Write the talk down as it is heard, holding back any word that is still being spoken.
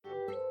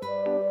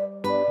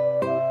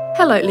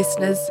Hello,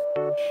 listeners.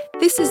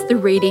 This is the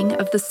reading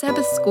of the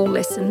Sabbath School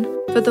lesson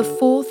for the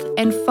fourth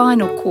and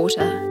final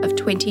quarter of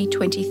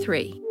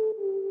 2023.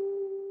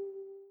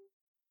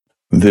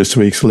 This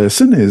week's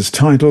lesson is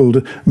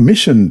titled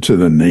Mission to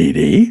the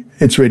Needy.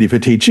 It's ready for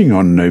teaching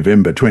on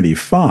November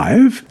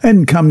 25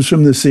 and comes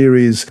from the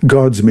series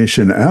God's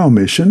Mission, Our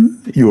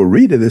Mission. Your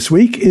reader this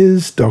week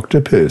is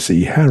Dr.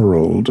 Percy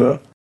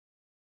Harrold.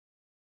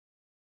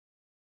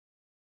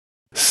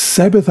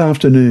 Sabbath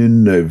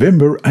afternoon,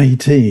 November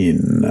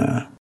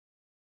 18.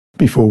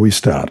 Before we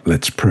start,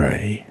 let's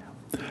pray.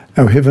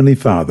 Our Heavenly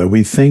Father,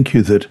 we thank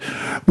you that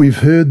we've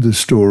heard the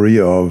story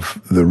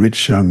of the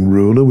rich young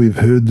ruler. We've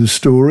heard the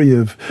story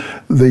of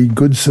the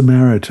Good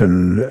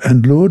Samaritan.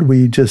 And Lord,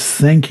 we just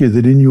thank you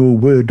that in your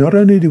word, not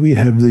only do we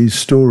have these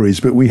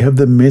stories, but we have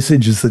the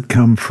messages that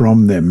come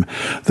from them,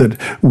 that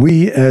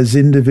we as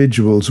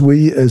individuals,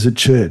 we as a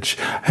church,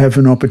 have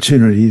an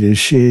opportunity to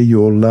share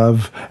your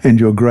love and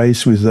your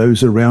grace with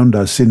those around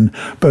us in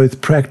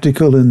both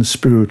practical and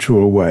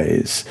spiritual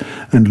ways.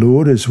 And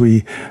Lord, as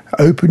we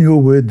open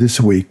your word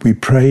this week, we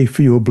pray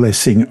for your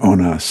blessing on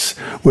us,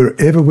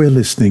 wherever we're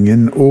listening,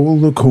 in all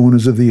the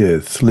corners of the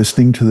earth,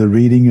 listening to the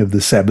reading of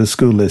the Sabbath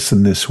School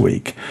lesson this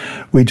week.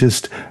 We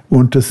just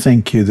want to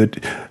thank you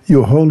that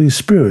your Holy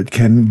Spirit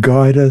can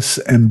guide us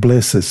and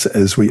bless us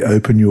as we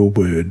open your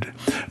word.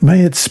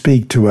 May it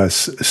speak to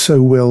us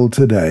so well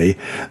today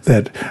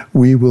that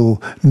we will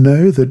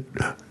know that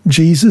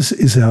Jesus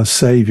is our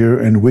Saviour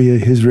and we are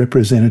his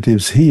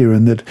representatives here,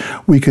 and that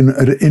we can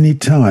at any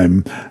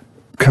time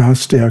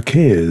cast our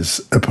cares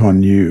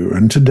upon you.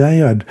 And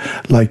today I'd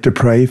like to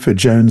pray for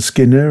Joan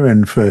Skinner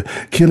and for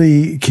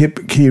Kili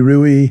Kip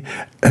Kirui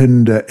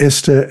and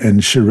Esther and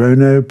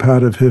Sharono,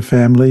 part of her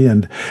family,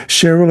 and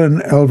Cheryl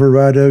and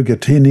Alvarado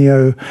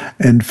Gatinio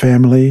and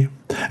family.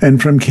 And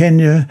from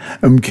Kenya,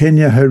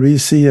 Kenya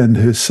Harisi and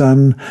her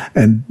son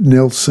and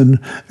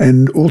Nelson,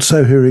 and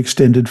also her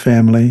extended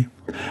family.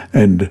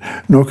 And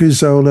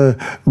Nokuzola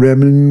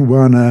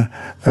Ramanwana,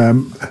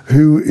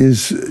 who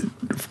is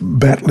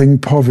battling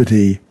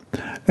poverty,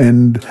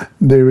 and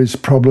there is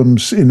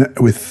problems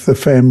with the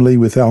family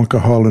with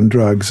alcohol and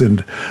drugs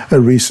and a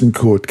recent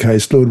court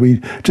case. Lord,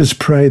 we just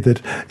pray that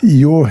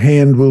your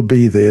hand will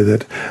be there,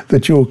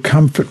 that your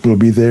comfort will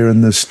be there,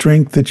 and the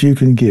strength that you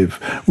can give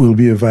will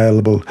be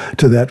available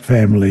to that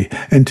family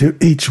and to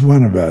each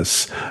one of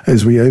us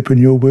as we open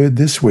your word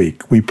this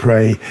week. We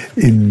pray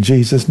in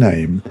Jesus'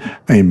 name.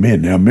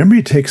 Amen. Our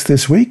memory text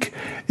this week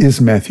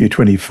is Matthew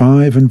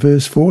 25 and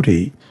verse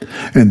 40.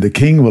 And the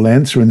king will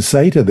answer and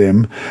say to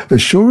them,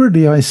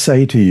 Assuredly I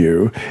say to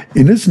you,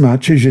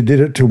 inasmuch as you did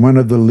it to one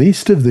of the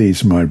least of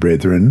these, my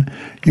brethren,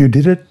 you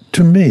did it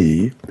to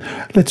me.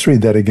 Let's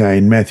read that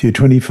again, Matthew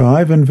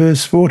 25 and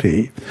verse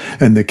 40.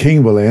 And the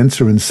king will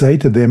answer and say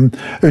to them,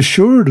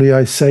 Assuredly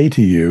I say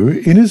to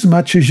you,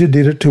 inasmuch as you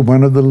did it to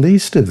one of the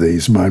least of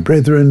these, my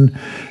brethren,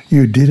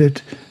 you did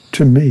it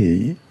to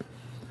me.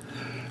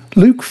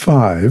 Luke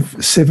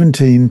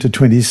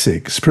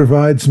 5:17-26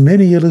 provides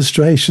many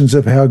illustrations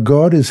of how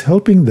God is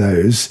helping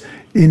those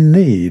in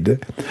need.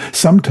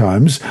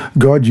 Sometimes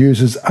God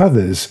uses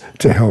others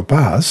to help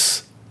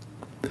us,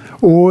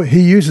 or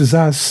he uses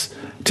us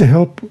to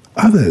help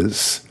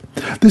others.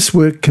 This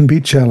work can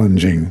be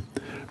challenging,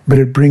 but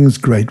it brings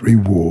great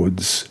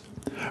rewards.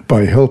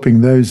 By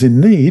helping those in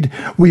need,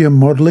 we are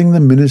modeling the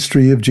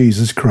ministry of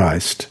Jesus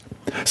Christ.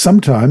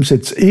 Sometimes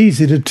it's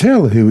easy to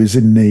tell who is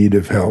in need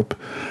of help.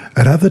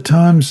 At other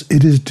times,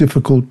 it is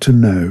difficult to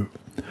know.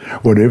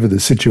 Whatever the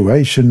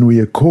situation, we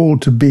are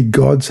called to be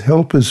God's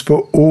helpers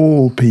for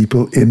all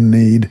people in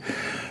need,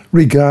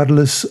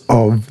 regardless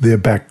of their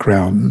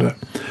background.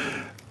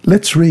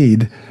 Let's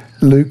read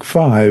Luke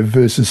 5,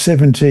 verses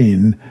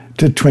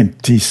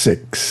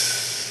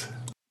 17-26.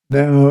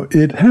 Now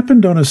it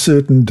happened on a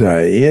certain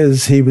day,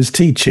 as he was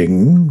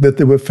teaching, that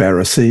there were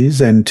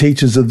Pharisees and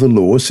teachers of the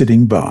law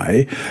sitting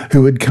by,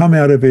 who had come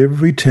out of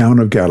every town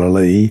of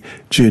Galilee,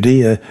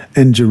 Judea,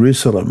 and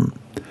Jerusalem.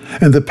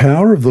 And the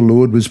power of the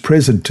Lord was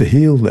present to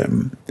heal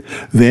them.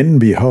 Then,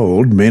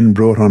 behold, men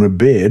brought on a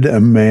bed a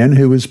man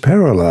who was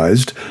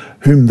paralyzed,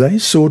 whom they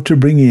sought to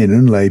bring in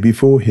and lay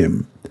before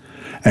him.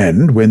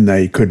 And when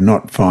they could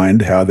not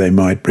find how they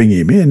might bring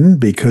him in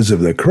because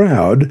of the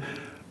crowd,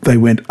 they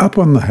went up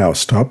on the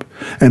housetop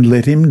and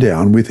let him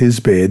down with his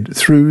bed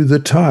through the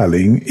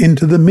tiling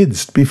into the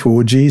midst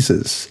before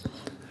Jesus.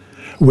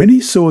 When he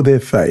saw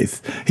their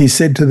faith, he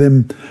said to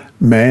them,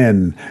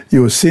 Man,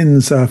 your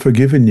sins are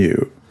forgiven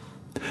you.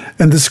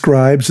 And the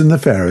scribes and the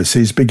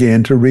Pharisees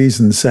began to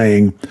reason,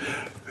 saying,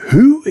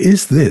 Who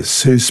is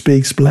this who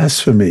speaks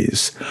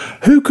blasphemies?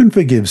 Who can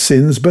forgive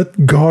sins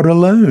but God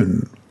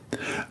alone?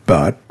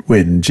 But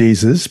when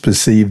Jesus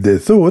perceived their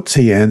thoughts,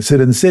 he answered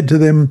and said to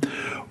them,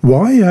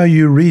 Why are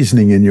you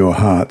reasoning in your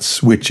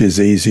hearts? Which is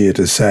easier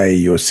to say,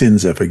 Your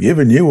sins are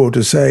forgiven you, or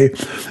to say,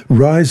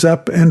 Rise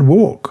up and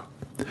walk?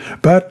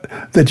 But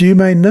that you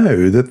may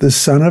know that the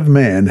Son of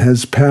Man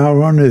has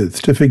power on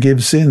earth to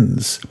forgive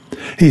sins.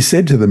 He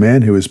said to the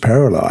man who was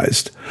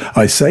paralyzed,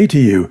 I say to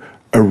you,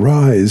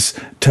 Arise,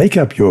 take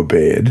up your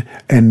bed,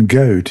 and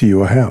go to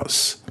your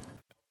house.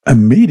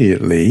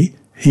 Immediately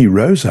he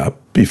rose up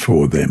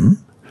before them,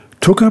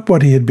 took up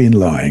what he had been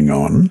lying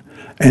on,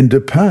 and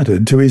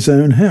departed to his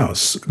own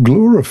house,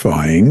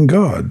 glorifying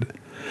God.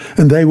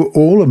 And they were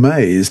all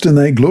amazed, and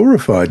they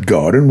glorified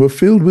God, and were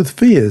filled with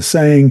fear,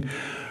 saying,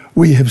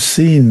 "We have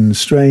seen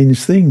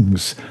strange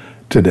things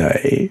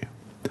today."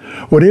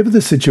 Whatever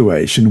the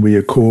situation, we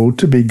are called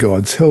to be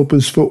God's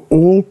helpers for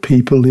all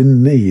people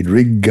in need,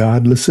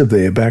 regardless of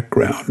their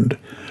background.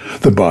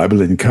 The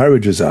Bible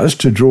encourages us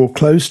to draw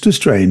close to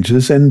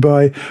strangers, and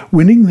by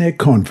winning their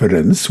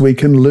confidence, we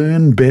can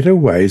learn better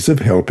ways of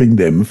helping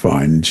them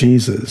find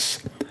Jesus.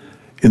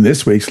 In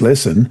this week's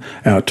lesson,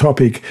 our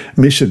topic,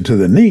 Mission to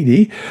the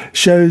Needy,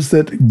 shows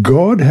that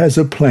God has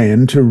a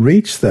plan to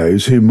reach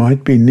those who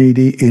might be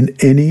needy in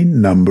any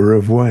number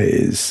of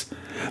ways.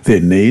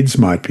 Their needs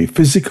might be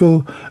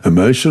physical,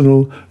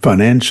 emotional,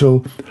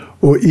 financial,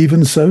 or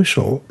even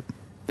social.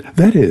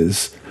 That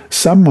is,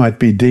 some might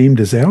be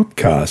deemed as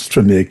outcasts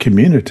from their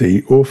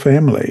community or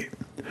family.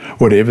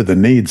 Whatever the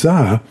needs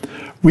are,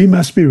 we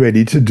must be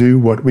ready to do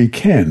what we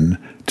can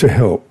to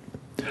help.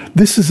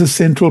 This is a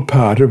central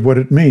part of what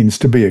it means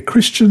to be a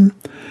Christian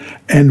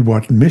and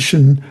what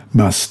mission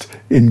must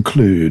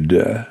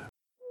include.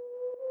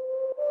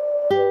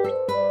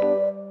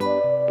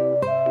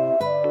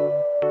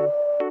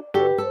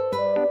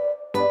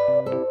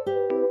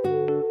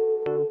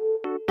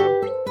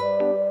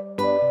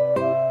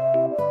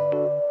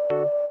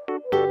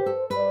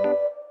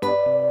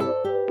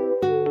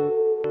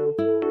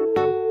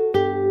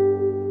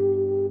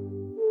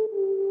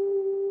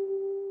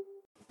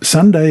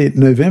 Sunday,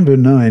 November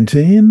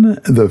 19,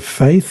 The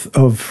Faith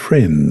of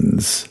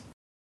Friends.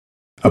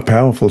 A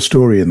powerful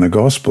story in the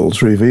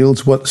Gospels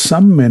reveals what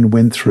some men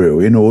went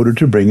through in order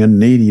to bring a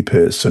needy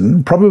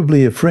person,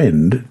 probably a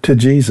friend, to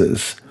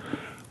Jesus.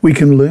 We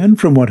can learn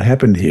from what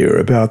happened here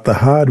about the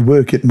hard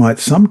work it might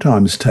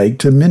sometimes take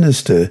to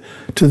minister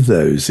to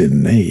those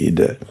in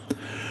need.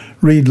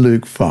 Read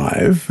Luke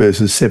 5,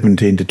 verses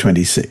 17 to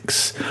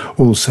 26,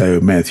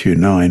 also Matthew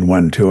 9,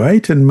 1 to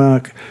 8, and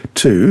Mark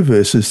 2,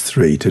 verses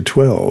 3 to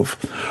 12.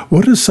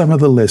 What are some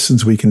of the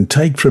lessons we can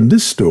take from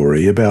this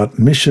story about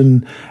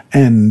mission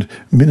and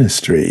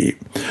ministry?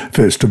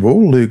 First of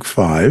all, Luke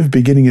 5,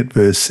 beginning at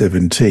verse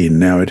 17.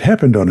 Now it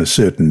happened on a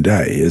certain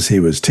day, as he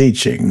was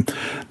teaching,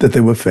 that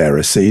there were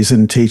Pharisees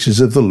and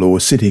teachers of the law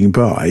sitting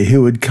by,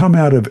 who had come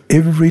out of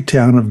every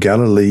town of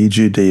Galilee,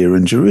 Judea,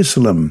 and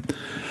Jerusalem.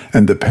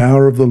 And the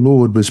power of the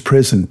Lord was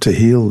present to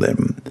heal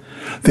them.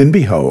 Then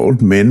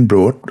behold, men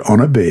brought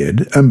on a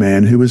bed a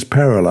man who was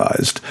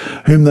paralyzed,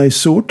 whom they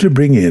sought to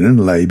bring in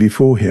and lay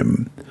before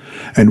him.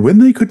 And when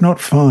they could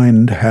not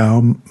find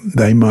how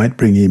they might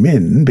bring him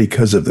in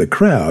because of the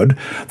crowd,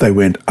 they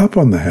went up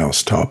on the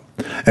housetop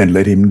and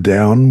let him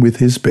down with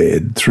his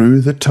bed through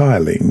the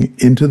tiling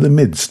into the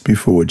midst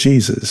before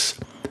Jesus.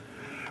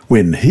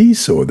 When he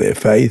saw their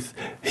faith,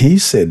 he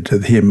said to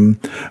him,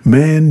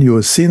 "Man,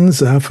 your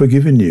sins are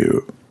forgiven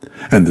you."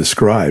 And the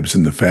scribes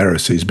and the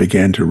Pharisees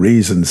began to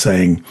reason,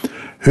 saying,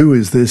 "Who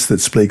is this that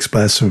speaks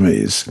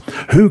blasphemies?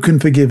 Who can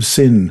forgive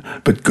sin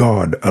but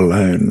God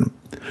alone?"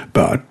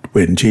 But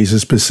when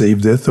Jesus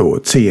perceived their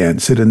thoughts, he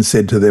answered and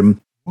said to them,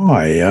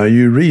 "Why are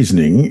you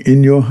reasoning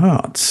in your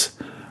hearts?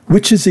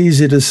 Which is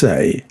easier to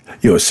say,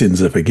 'Your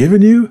sins are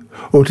forgiven you,'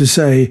 or to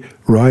say,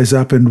 'Rise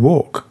up and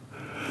walk'?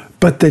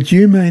 But that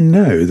you may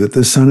know that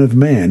the Son of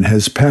Man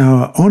has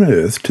power on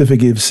earth to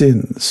forgive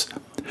sins."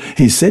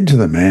 He said to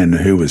the man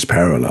who was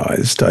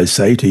paralyzed, "I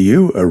say to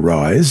you,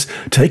 arise,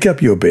 take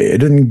up your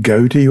bed, and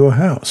go to your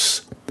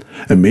house."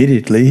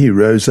 Immediately he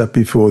rose up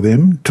before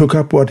them, took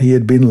up what he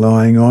had been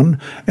lying on,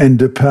 and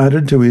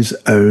departed to his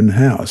own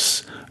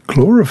house,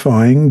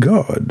 glorifying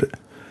God.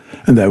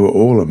 And they were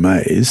all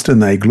amazed,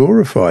 and they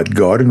glorified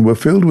God, and were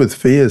filled with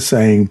fear,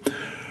 saying,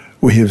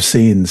 "We have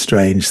seen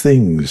strange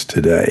things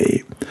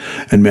today."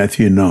 And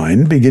Matthew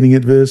 9, beginning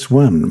at verse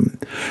 1.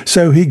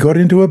 So he got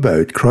into a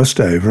boat,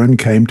 crossed over, and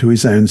came to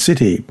his own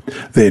city.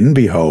 Then,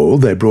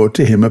 behold, they brought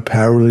to him a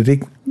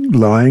paralytic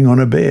lying on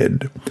a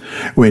bed.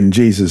 When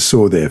Jesus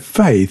saw their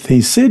faith,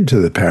 he said to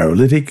the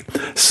paralytic,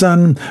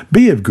 "Son,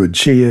 be of good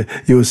cheer,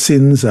 your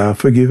sins are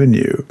forgiven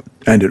you."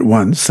 And at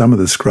once some of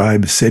the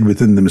scribes said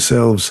within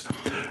themselves,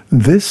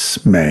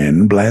 "This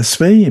man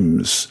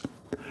blasphemes."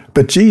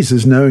 But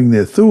Jesus, knowing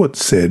their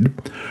thoughts, said,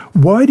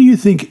 "Why do you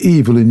think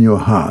evil in your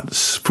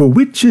hearts? For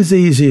which is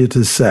easier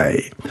to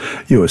say,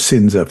 'Your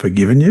sins are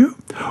forgiven you,'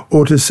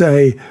 or to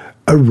say,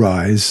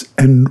 'Arise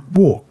and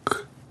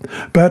walk'?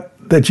 But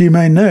that you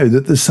may know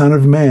that the Son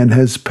of Man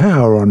has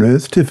power on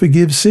earth to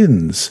forgive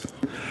sins."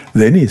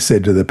 Then he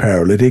said to the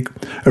paralytic,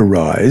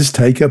 "Arise,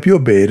 take up your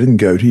bed, and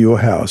go to your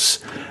house."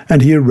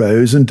 And he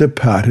arose and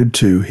departed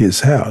to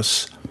his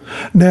house.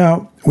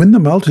 Now, when the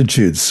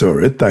multitudes saw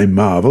it, they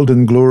marveled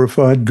and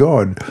glorified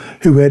God,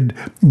 who had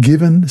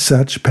given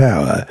such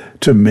power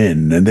to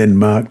men. And then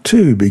Mark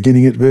 2,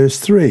 beginning at verse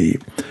 3.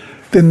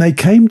 Then they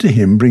came to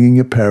him, bringing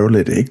a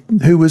paralytic,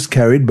 who was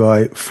carried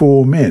by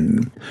 4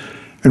 men.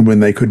 And when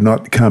they could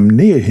not come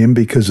near him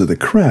because of the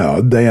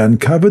crowd, they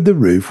uncovered the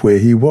roof where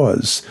he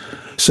was.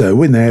 So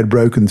when they had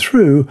broken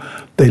through,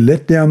 they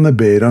let down the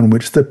bed on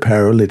which the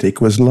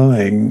paralytic was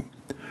lying.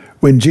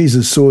 When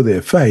Jesus saw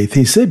their faith,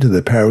 he said to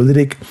the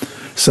paralytic,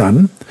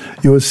 "Son,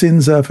 your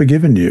sins are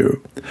forgiven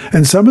you."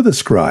 And some of the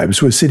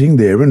scribes were sitting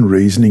there and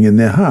reasoning in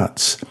their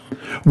hearts,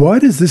 "Why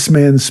does this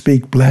man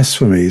speak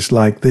blasphemies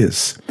like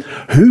this?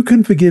 Who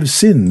can forgive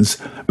sins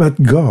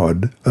but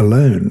God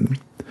alone?"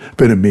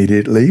 But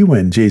immediately,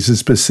 when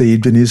Jesus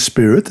perceived in his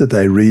spirit that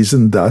they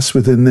reasoned thus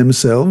within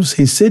themselves,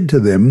 he said to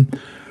them,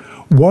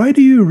 "Why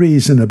do you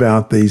reason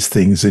about these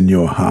things in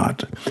your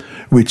heart?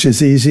 Which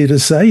is easier to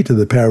say to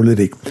the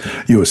paralytic,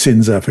 'Your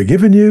sins are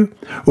forgiven you,'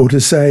 or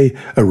to say,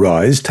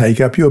 'Arise, take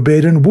up your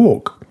bed and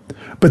walk'?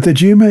 But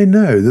that you may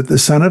know that the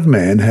Son of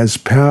Man has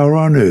power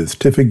on earth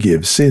to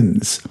forgive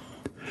sins."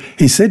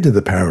 He said to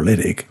the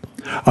paralytic,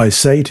 "I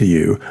say to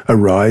you,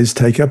 arise,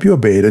 take up your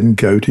bed and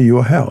go to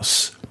your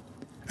house."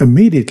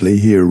 Immediately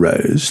he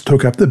arose,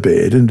 took up the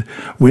bed, and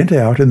went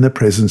out in the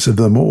presence of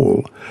them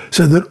all,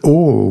 so that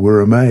all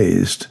were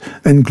amazed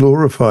and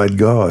glorified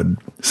God,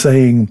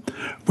 saying,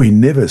 "We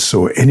never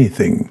saw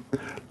anything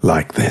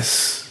like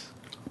this."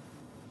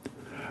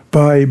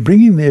 By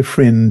bringing their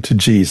friend to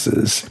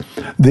Jesus,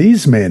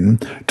 these men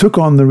took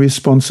on the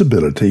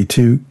responsibility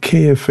to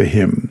care for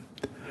him.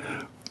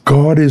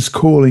 God is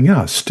calling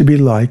us to be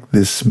like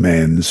this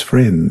man's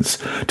friends,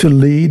 to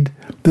lead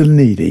the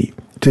needy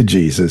to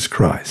Jesus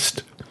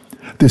Christ.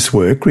 This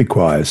work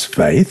requires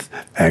faith,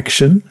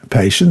 action,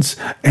 patience,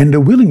 and a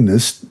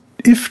willingness,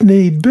 if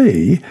need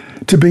be,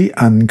 to be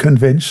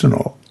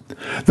unconventional.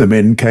 The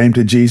men came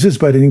to Jesus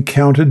but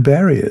encountered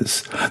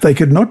barriers. They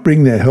could not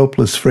bring their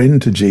helpless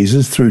friend to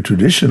Jesus through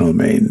traditional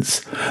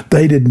means.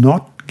 They did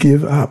not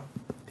give up.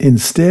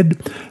 Instead,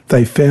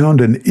 they found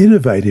an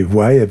innovative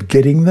way of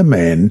getting the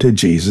man to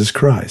Jesus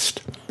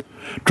Christ,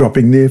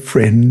 dropping their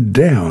friend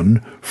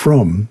down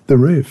from the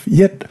roof.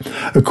 Yet,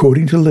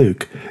 according to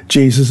Luke,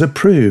 Jesus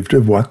approved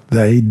of what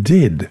they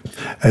did,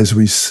 as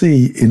we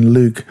see in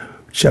Luke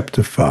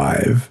chapter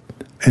 5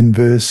 and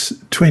verse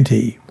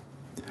 20.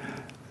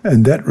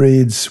 And that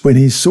reads, "When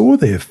he saw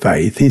their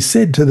faith, he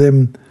said to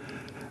them,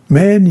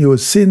 'Man, your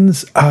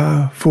sins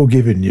are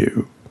forgiven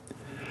you.'"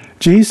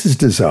 Jesus'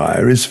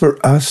 desire is for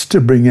us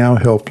to bring our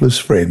helpless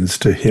friends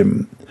to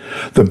him.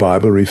 The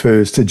Bible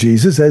refers to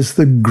Jesus as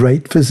the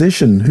great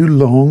physician who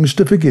longs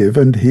to forgive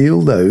and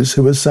heal those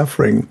who are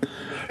suffering,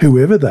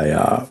 whoever they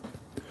are.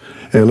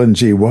 Ellen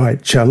G.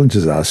 White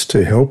challenges us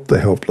to help the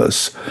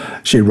helpless.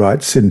 She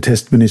writes in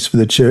Testimonies for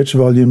the Church,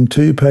 Volume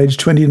 2, page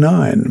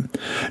 29,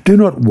 "Do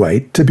not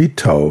wait to be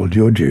told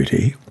your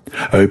duty.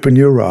 Open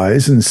your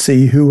eyes and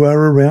see who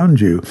are around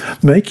you.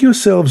 Make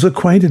yourselves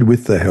acquainted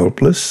with the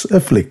helpless,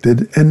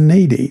 afflicted, and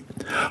needy.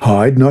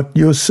 Hide not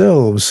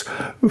yourselves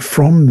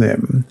from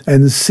them,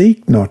 and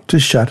seek not to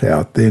shut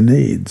out their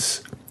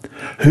needs."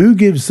 Who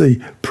gives the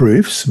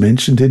proofs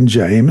mentioned in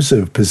James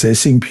of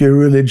possessing pure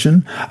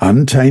religion,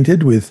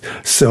 untainted with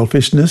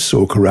selfishness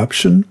or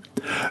corruption?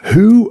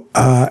 Who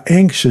are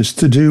anxious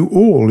to do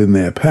all in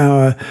their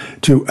power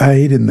to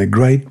aid in the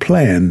great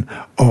plan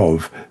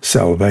of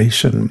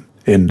salvation?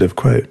 End of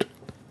quote.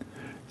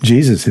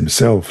 Jesus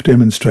himself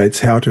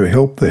demonstrates how to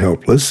help the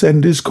helpless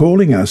and is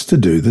calling us to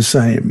do the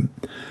same.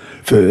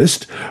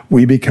 First,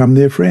 we become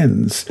their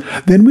friends.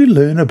 Then we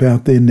learn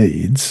about their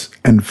needs.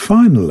 And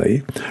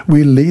finally,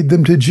 we lead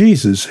them to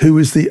Jesus, who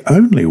is the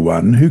only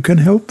one who can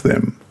help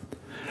them.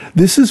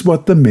 This is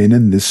what the men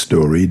in this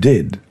story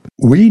did.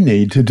 We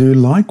need to do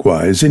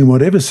likewise in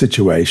whatever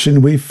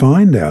situation we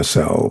find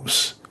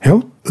ourselves.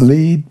 Help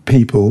lead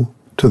people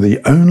to the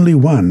only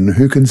one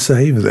who can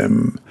save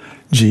them,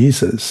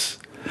 Jesus.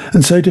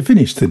 And so to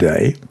finish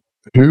today,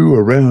 who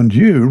around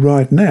you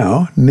right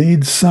now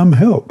needs some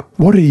help?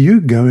 What are you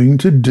going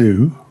to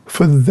do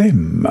for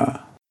them?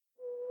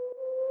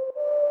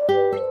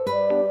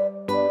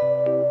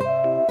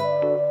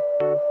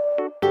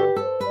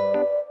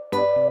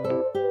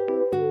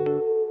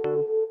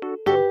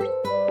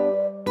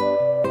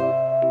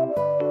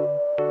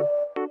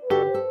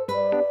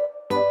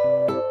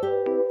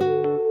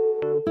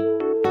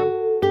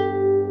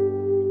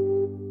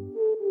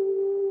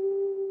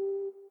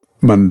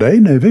 Monday,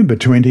 November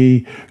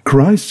 20,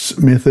 Christ's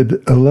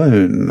Method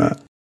Alone.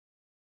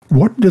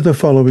 What do the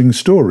following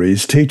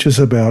stories teach us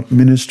about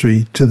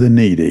ministry to the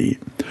needy?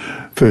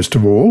 First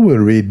of all, we'll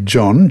read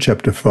John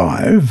chapter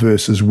 5,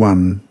 verses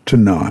 1 to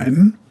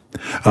 9.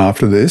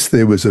 After this,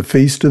 there was a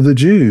feast of the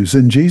Jews,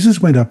 and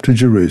Jesus went up to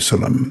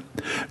Jerusalem.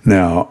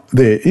 Now,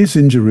 there is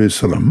in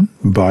Jerusalem,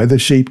 by the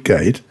sheep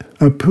gate,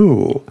 a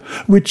pool,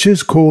 which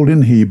is called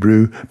in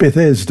Hebrew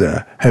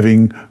Bethesda,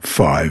 having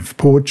 5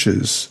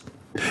 porches.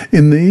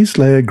 In these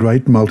lay a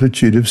great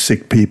multitude of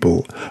sick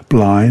people,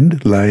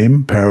 blind,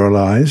 lame,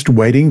 paralyzed,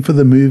 waiting for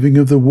the moving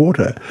of the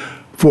water.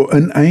 For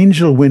an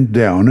angel went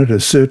down at a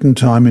certain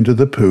time into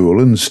the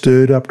pool and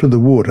stirred up to the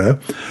water.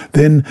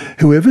 Then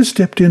whoever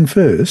stepped in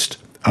first,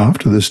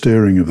 after the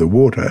stirring of the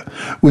water,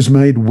 was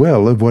made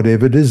well of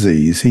whatever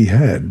disease he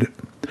had.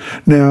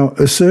 Now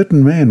a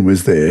certain man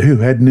was there who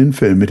had an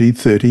infirmity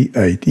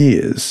 38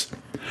 years.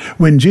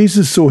 When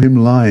Jesus saw him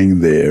lying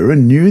there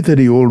and knew that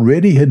he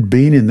already had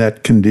been in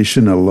that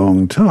condition a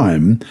long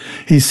time,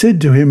 he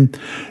said to him,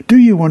 "Do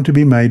you want to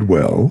be made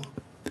well?"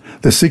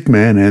 The sick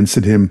man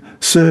answered him,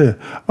 "Sir,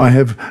 I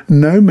have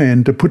no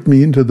man to put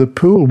me into the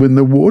pool when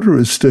the water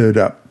is stirred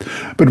up,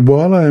 but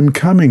while I am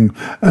coming,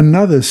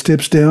 another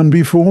steps down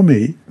before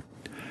me."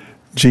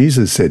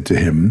 Jesus said to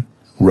him,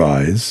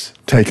 "Rise,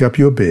 take up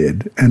your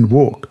bed, and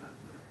walk."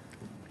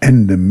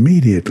 And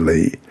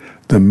immediately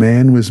the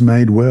man was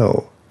made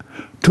well,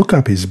 took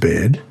up his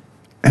bed,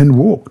 and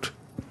walked.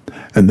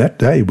 And that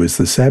day was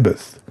the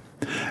Sabbath.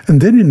 And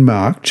then in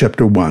Mark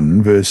chapter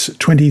 1, verse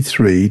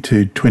 23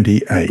 to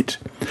 28,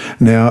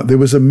 "Now there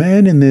was a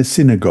man in their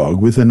synagogue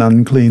with an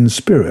unclean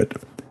spirit,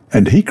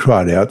 and he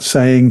cried out,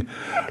 saying,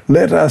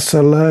 'Let us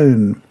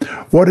alone.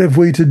 What have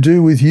we to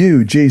do with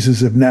you,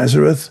 Jesus of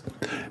Nazareth?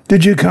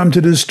 Did you come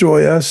to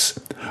destroy us?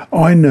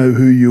 I know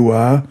who you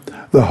are,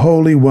 the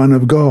Holy One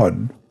of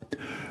God.'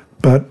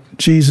 But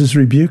Jesus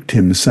rebuked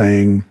him,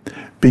 saying,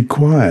 'Be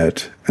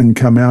quiet, and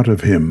come out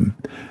of him.'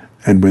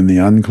 And when the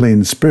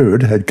unclean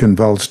spirit had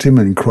convulsed him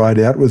and cried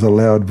out with a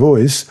loud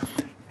voice,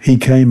 he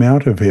came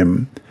out of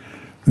him.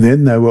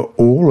 Then they were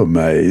all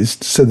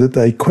amazed, so that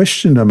they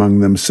questioned among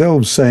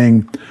themselves,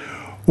 saying,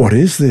 'What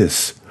is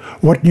this?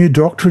 What new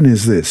doctrine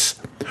is this?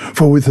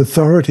 For with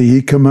authority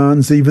he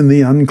commands even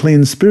the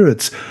unclean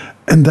spirits,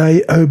 and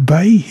they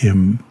obey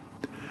him.'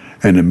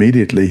 And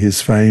immediately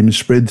his fame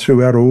spread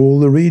throughout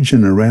all the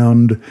region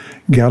around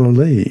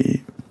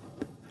Galilee."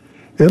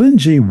 Ellen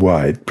G.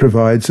 White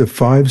provides a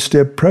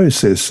 5-step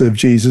process of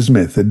Jesus'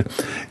 method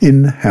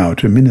in how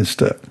to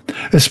minister,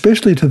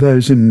 especially to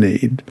those in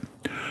need.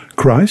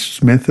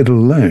 Christ's method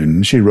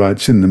alone, she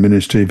writes in the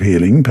Ministry of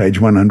Healing,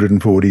 page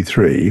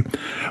 143,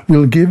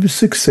 will give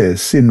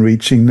success in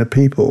reaching the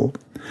people.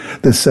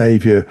 The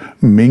Saviour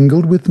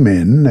mingled with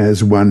men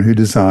as one who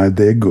desired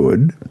their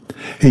good.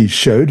 He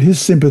showed his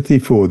sympathy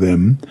for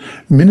them,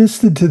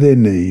 ministered to their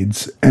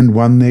needs, and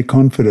won their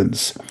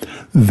confidence.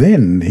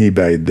 Then he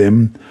bade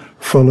them,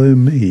 "Follow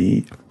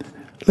me."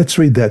 Let's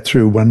read that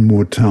through one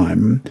more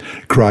time.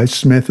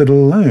 Christ's method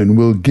alone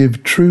will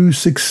give true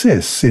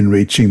success in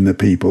reaching the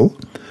people.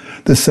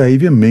 The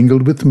Saviour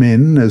mingled with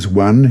men as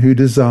one who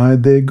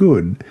desired their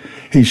good.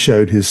 He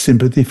showed his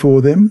sympathy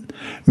for them,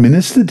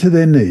 ministered to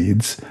their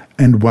needs,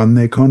 and won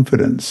their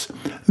confidence.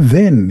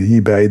 Then he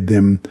bade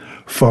them,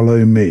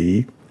 "Follow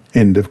me."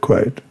 End of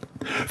quote.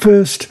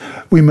 First,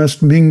 we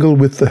must mingle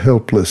with the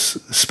helpless,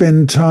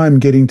 spend time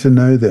getting to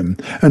know them,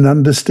 and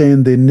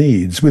understand their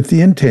needs with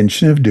the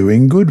intention of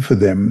doing good for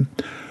them.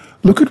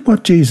 Look at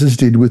what Jesus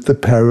did with the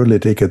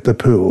paralytic at the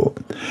pool.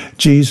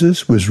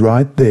 Jesus was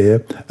right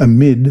there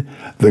amid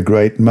the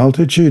great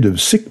multitude of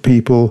sick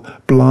people,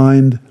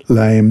 blind,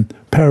 lame,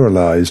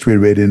 paralyzed, we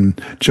read in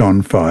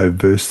John 5,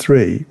 verse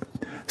 3.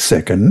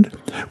 Second,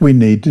 we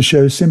need to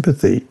show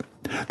sympathy.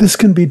 This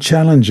can be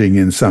challenging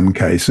in some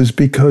cases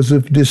because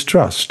of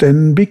distrust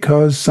and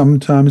because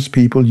sometimes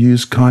people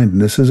use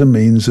kindness as a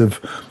means of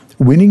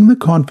winning the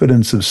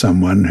confidence of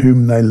someone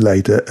whom they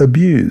later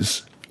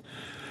abuse.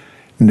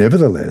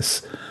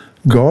 Nevertheless,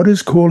 God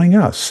is calling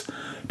us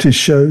to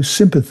show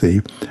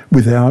sympathy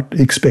without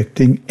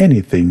expecting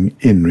anything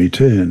in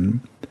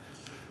return.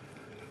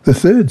 The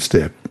third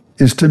step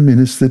is to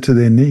minister to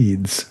their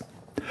needs.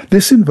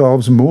 This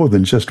involves more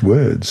than just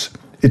words.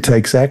 It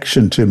takes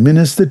action to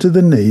minister to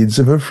the needs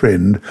of a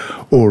friend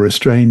or a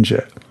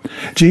stranger.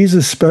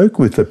 Jesus spoke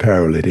with the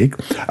paralytic,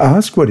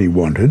 asked what he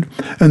wanted,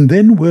 and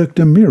then worked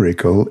a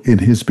miracle in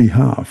his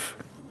behalf.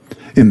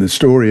 In the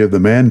story of the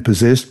man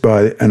possessed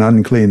by an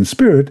unclean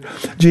spirit,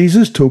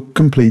 Jesus took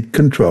complete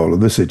control of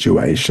the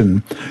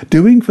situation,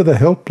 doing for the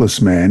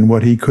helpless man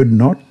what he could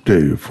not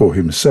do for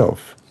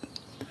himself.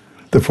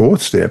 The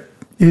fourth step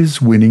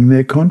is winning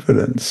their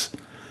confidence.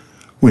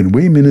 When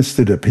we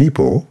minister to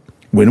people,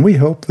 when we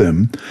help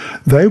them,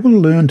 they will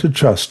learn to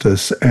trust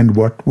us and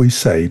what we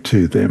say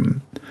to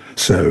them.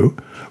 So,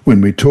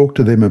 when we talk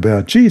to them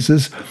about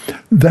Jesus,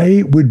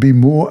 they would be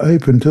more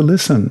open to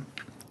listen.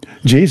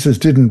 Jesus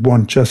didn't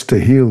want just to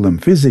heal them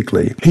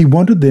physically. He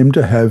wanted them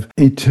to have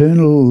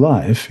eternal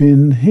life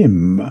in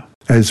him,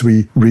 as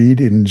we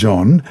read in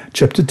John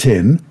chapter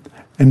 10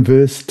 and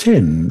verse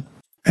 10.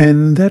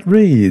 And that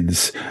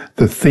reads,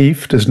 "The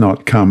thief does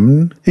not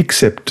come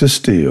except to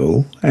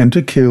steal, and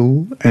to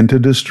kill, and to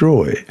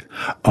destroy.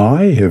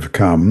 I have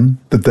come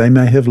that they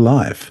may have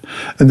life,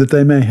 and that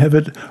they may have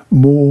it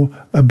more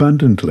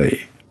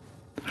abundantly."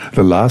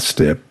 The last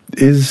step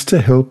is to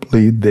help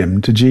lead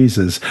them to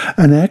Jesus,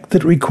 an act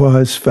that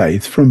requires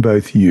faith from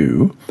both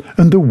you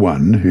and the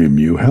one whom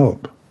you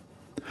help.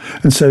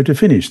 And so to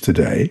finish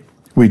today,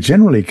 we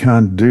generally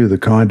can't do the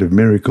kind of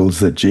miracles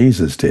that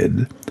Jesus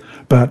did,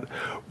 but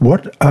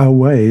what are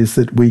ways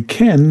that we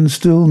can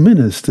still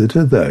minister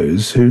to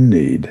those who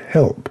need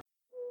help?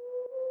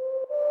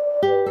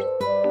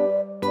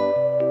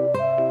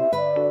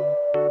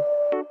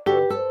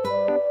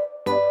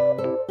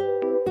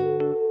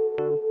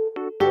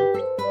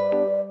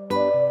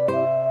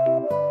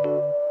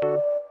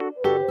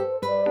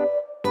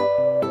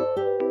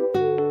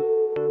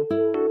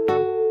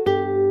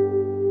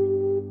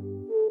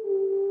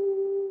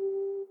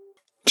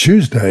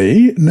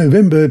 Tuesday,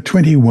 November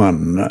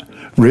 21.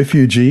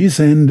 Refugees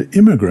and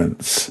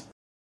Immigrants.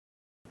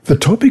 The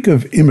topic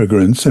of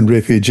immigrants and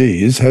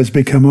refugees has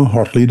become a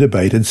hotly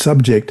debated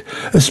subject,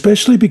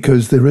 especially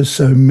because there are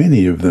so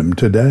many of them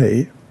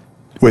today.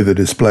 Whether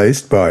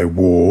displaced by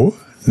war,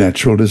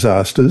 natural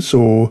disasters,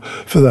 or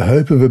for the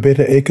hope of a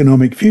better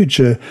economic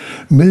future,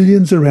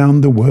 millions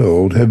around the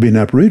world have been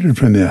uprooted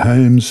from their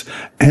homes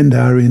and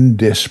are in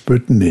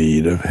desperate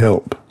need of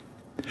help.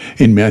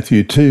 In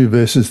Matthew 2,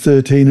 verses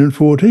 13 and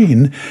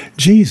 14,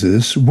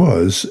 Jesus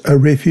was a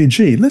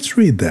refugee. Let's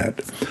read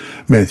that.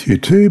 Matthew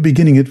 2,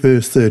 beginning at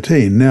verse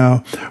 13.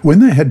 Now, when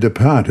they had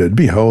departed,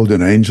 behold,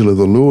 an angel of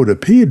the Lord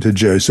appeared to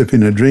Joseph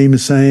in a dream,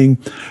 saying,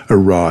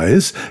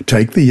 Arise,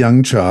 take the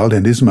young child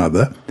and his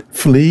mother,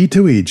 flee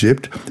to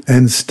Egypt,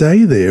 and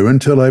stay there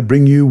until I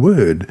bring you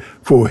word,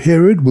 for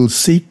Herod will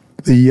seek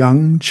the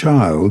young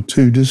child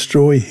to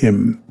destroy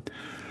him.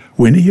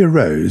 When he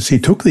arose, he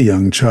took the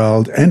young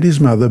child and his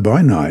mother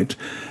by night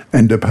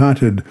and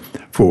departed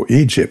for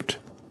Egypt.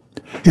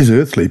 His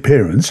earthly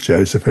parents,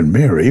 Joseph and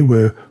Mary,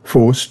 were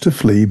forced to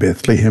flee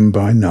Bethlehem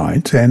by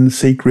night and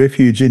seek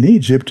refuge in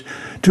Egypt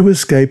to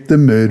escape the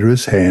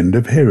murderous hand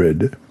of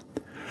Herod.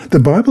 The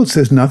Bible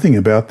says nothing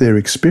about their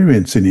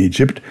experience in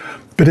Egypt,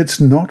 but it's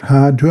not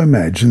hard to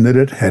imagine that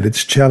it had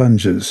its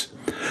challenges.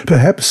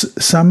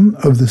 Perhaps some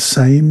of the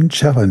same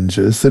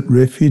challenges that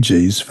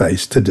refugees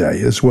face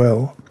today as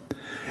well.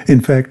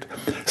 In fact,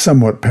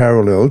 somewhat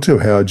parallel to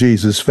how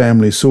Jesus'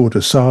 family sought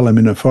asylum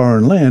in a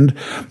foreign land,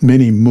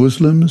 many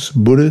Muslims,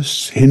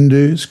 Buddhists,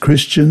 Hindus,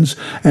 Christians,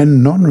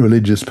 and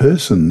non-religious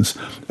persons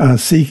are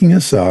seeking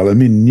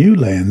asylum in new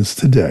lands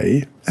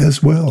today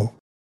as well.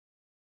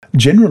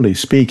 Generally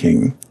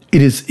speaking,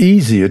 it is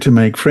easier to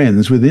make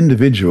friends with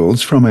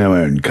individuals from our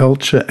own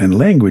culture and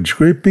language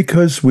group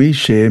because we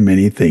share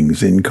many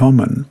things in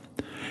common.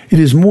 It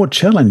is more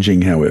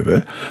challenging,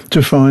 however,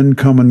 to find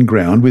common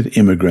ground with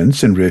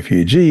immigrants and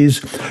refugees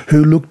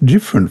who look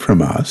different from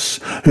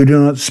us, who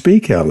do not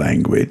speak our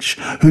language,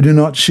 who do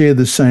not share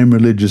the same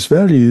religious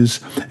values,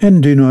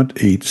 and do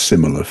not eat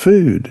similar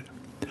food.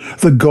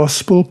 The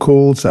gospel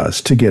calls us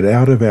to get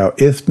out of our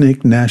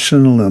ethnic,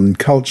 national, and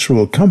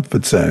cultural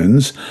comfort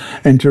zones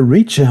and to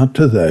reach out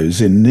to those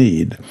in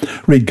need,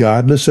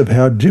 regardless of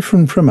how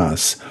different from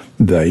us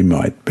they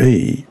might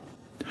be.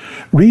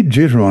 Read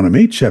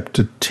Deuteronomy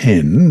chapter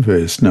 10,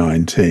 verse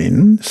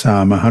 19,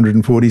 Psalm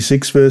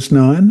 146, verse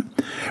 9,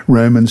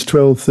 Romans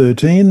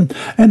 12:13,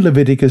 and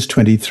Leviticus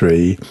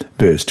 23,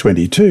 verse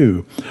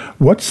 22.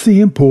 What's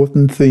the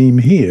important theme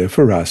here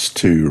for us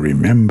to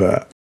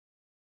remember?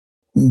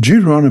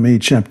 Deuteronomy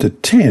chapter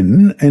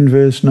 10 and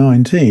verse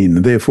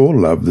 19, Therefore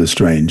love the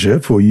stranger,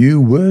 for you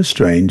were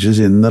strangers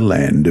in the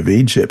land of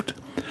Egypt.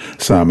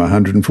 Psalm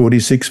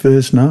 146,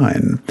 verse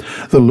 9,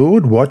 The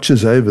Lord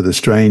watches over the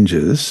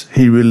strangers,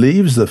 he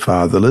relieves the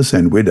fatherless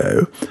and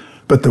widow,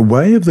 but the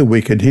way of the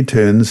wicked he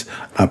turns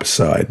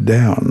upside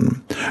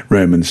down.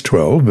 Romans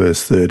 12,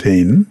 verse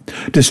 13,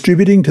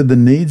 Distributing to the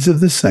needs of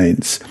the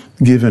saints,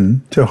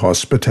 given to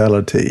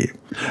hospitality.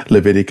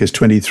 Leviticus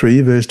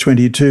 23, verse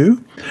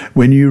 22,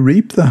 When you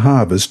reap the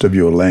harvest of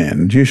your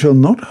land, you shall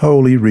not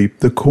wholly reap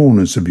the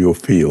corners of your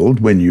field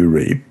when you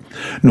reap,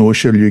 nor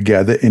shall you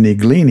gather any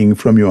gleaning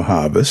from your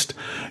harvest.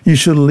 You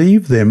shall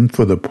leave them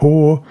for the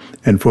poor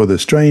and for the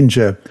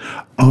stranger.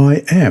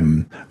 I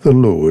am the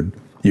Lord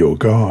your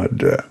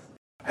God.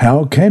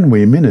 How can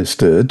we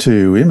minister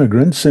to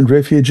immigrants and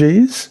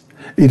refugees?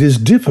 It is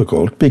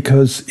difficult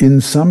because in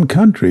some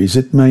countries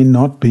it may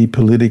not be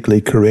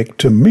politically correct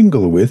to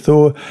mingle with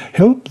or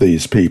help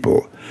these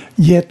people.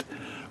 Yet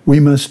we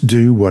must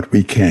do what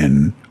we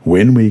can,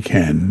 when we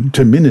can,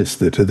 to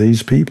minister to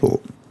these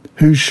people,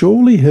 who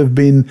surely have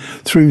been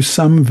through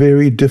some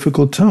very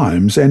difficult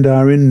times and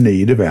are in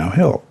need of our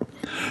help.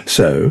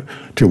 So,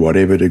 to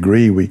whatever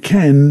degree we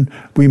can,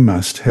 we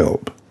must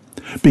help.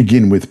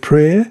 Begin with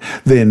prayer,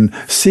 then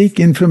seek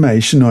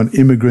information on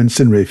immigrants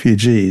and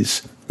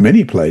refugees.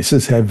 Many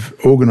places have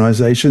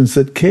organisations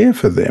that care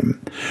for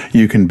them.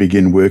 You can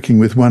begin working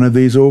with one of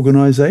these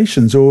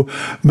organisations, or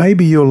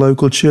maybe your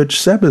local church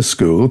Sabbath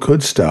school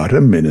could start a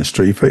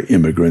ministry for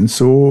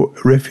immigrants or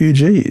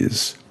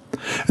refugees.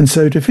 And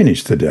so to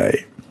finish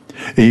today,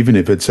 even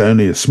if it's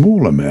only a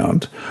small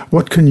amount,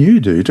 what can you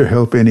do to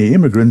help any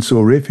immigrants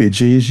or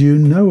refugees you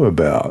know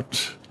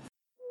about?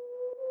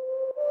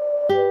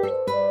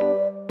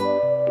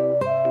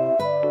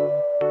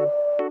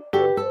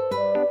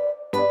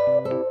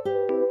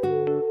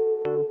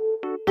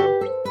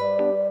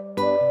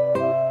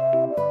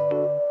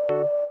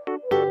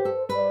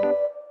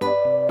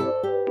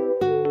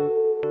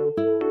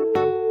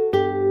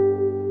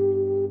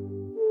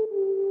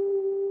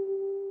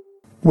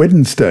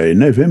 Wednesday,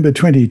 November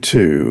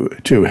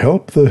 22, to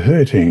help the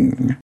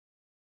hurting.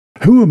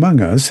 Who among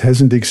us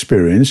hasn't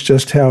experienced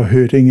just how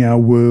hurting our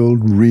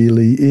world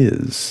really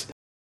is?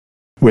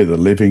 Whether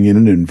living in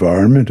an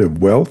environment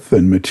of wealth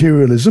and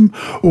materialism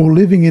or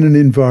living in an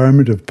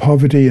environment of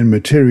poverty and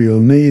material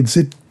needs,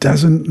 it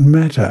doesn't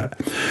matter.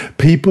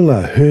 People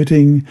are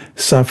hurting,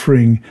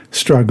 suffering,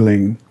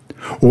 struggling.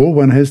 All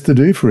one has to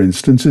do, for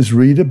instance, is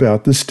read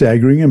about the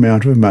staggering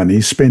amount of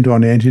money spent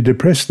on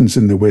antidepressants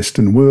in the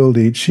Western world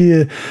each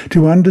year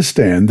to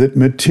understand that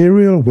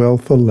material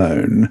wealth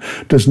alone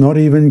does not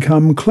even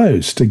come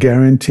close to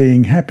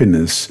guaranteeing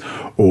happiness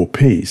or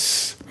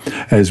peace.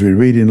 As we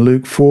read in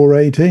Luke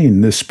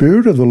 4:18, "The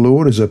Spirit of the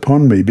Lord is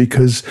upon me,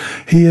 because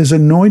he has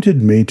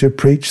anointed me to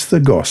preach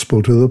the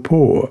gospel to the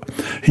poor.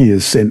 He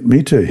has sent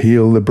me to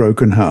heal the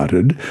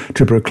brokenhearted,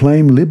 to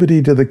proclaim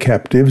liberty to the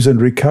captives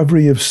and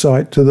recovery of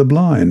sight to the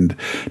blind,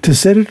 to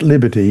set at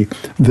liberty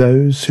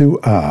those who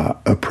are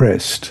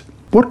oppressed."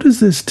 What does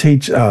this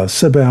teach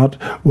us about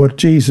what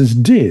Jesus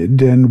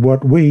did and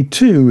what we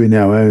too, in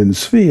our own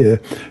sphere,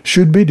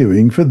 should be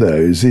doing for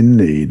those in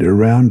need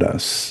around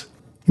us?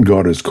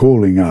 God is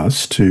calling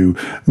us to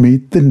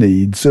meet the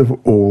needs of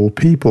all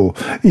people,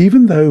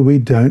 even though we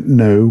don't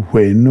know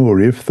when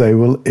or if they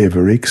will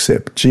ever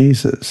accept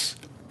Jesus.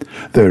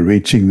 Though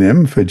reaching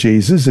them for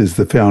Jesus is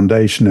the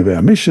foundation of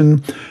our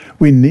mission,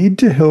 we need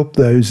to help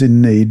those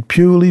in need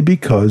purely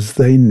because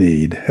they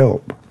need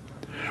help.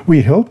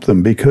 We help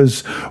them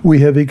because we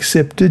have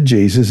accepted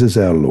Jesus as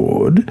our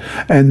Lord,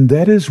 and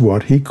that is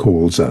what he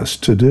calls us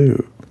to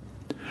do.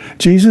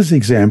 Jesus'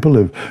 example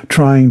of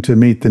trying to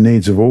meet the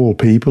needs of all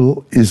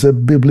people is a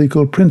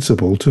biblical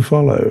principle to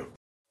follow.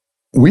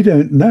 We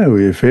don't know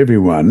if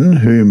everyone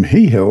whom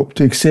he helped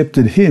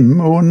accepted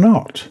him or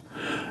not.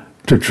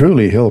 To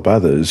truly help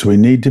others, we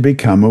need to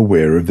become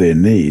aware of their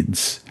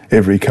needs.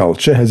 Every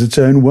culture has its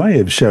own way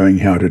of showing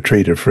how to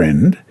treat a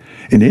friend.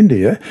 In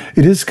India,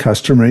 it is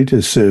customary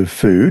to serve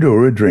food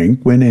or a drink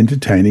when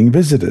entertaining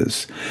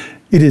visitors.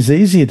 It is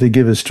easier to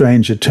give a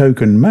stranger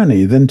token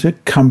money than to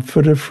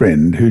comfort a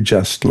friend who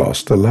just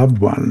lost a loved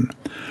one.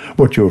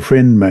 What your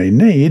friend may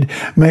need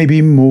may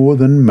be more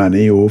than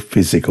money or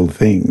physical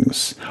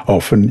things.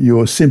 Often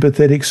your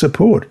sympathetic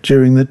support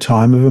during the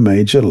time of a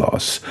major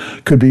loss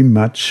could be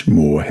much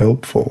more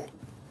helpful.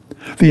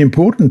 The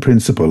important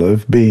principle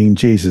of being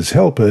Jesus'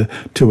 helper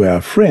to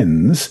our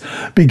friends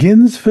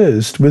begins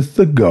first with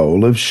the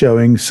goal of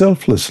showing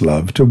selfless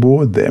love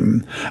toward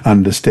them,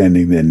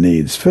 understanding their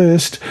needs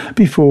first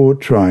before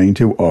trying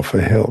to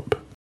offer help.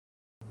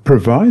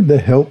 Provide the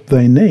help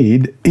they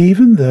need,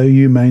 even though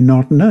you may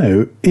not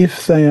know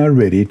if they are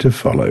ready to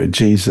follow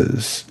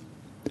Jesus.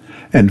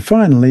 And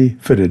finally,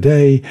 for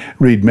today,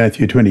 read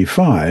Matthew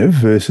 25,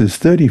 verses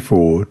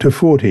 34 to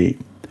 40.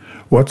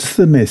 What's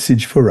the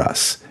message for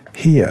us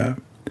here?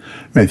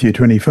 Matthew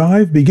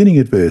 25, beginning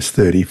at verse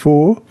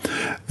 34,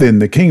 "Then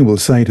the king will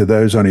say to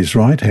those on his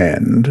right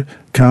hand,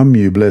 'Come,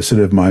 you blessed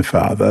of my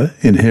Father,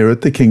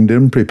 inherit the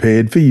kingdom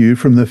prepared for you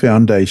from the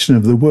foundation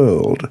of the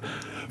world.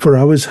 For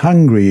I was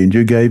hungry, and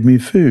you gave me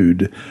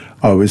food.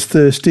 I was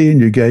thirsty,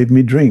 and you gave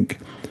me drink.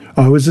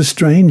 I was a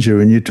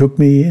stranger, and you took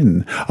me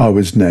in. I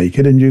was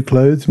naked, and you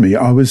clothed me.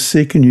 I was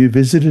sick, and you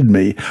visited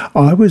me.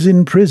 I was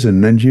in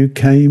prison, and you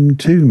came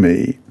to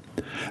me.'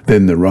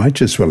 Then the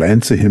righteous will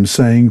answer him,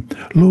 saying,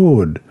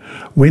 'Lord,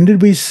 when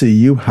did we see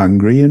you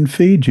hungry and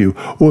feed you,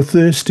 or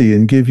thirsty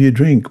and give you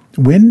drink?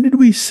 When did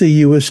we see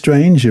you a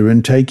stranger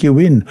and take you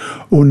in,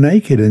 or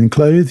naked and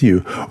clothe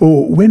you?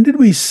 Or when did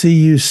we see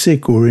you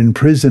sick or in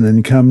prison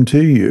and come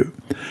to you?'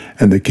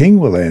 And the king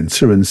will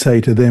answer and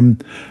say to them,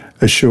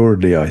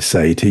 'Assuredly I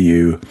say to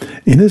you,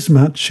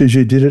 inasmuch as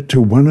you did it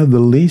to one of the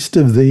least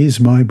of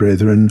these my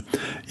brethren,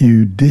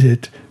 you did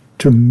it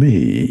to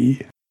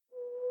me.'"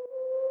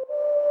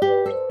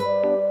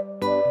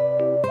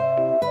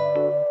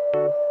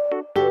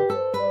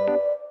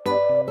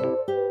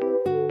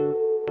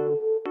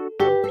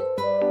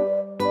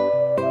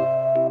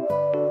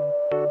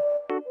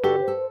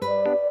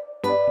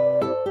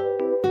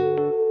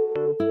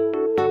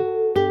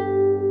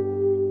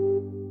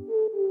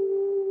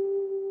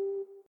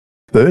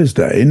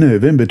 Thursday,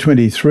 November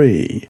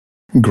 23.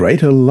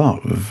 Greater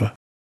Love.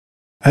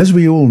 As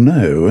we all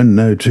know, and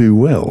know too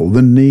well,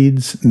 the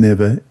needs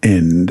never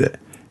end.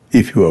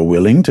 If you are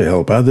willing to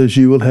help others,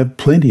 you will have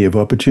plenty of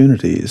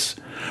opportunities.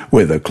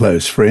 Whether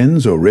close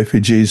friends or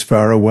refugees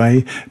far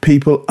away,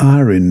 people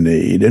are in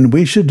need, and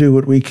we should do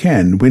what we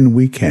can when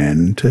we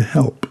can to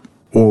help.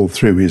 All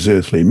through his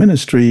earthly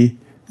ministry,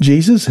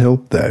 Jesus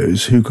helped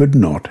those who could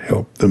not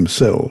help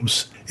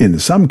themselves. In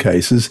some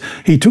cases,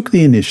 he took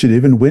the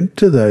initiative and went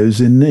to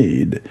those in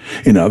need.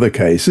 In other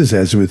cases,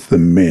 as with the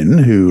men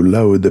who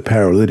lowered the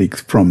paralytic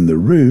from the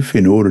roof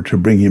in order to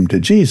bring him to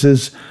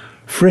Jesus,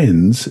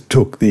 friends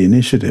took the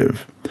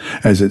initiative.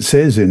 As it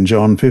says in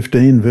John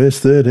 15, verse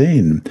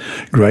 13,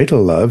 "Greater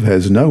love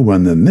has no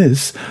one than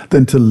this,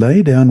 than to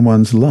lay down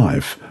one's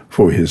life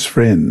for his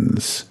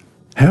friends."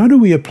 How do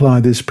we apply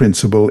this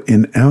principle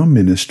in our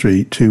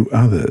ministry to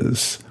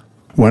others?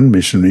 One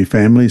missionary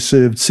family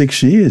served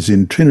 6 years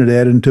in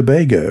Trinidad and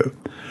Tobago.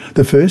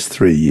 The first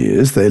 3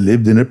 years they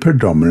lived in a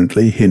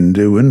predominantly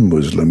Hindu and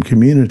Muslim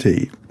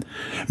community.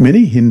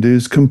 Many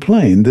Hindus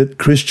complained that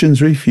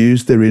Christians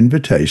refused their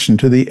invitation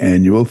to the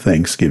annual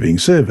Thanksgiving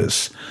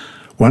service.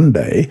 One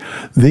day,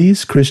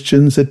 these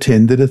Christians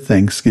attended a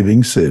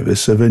Thanksgiving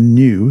service of a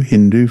new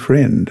Hindu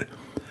friend.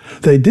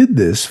 They did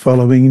this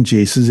following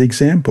Jesus'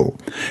 example.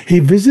 He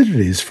visited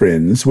his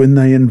friends when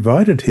they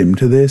invited him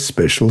to their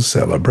special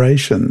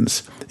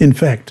celebrations. In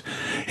fact,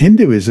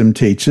 Hinduism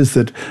teaches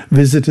that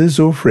visitors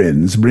or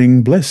friends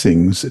bring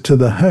blessings to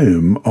the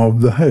home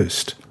of the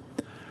host.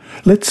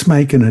 Let's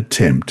make an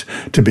attempt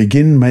to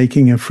begin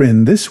making a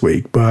friend this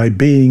week by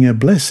being a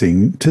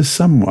blessing to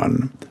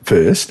someone.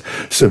 First,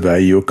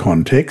 survey your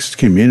context,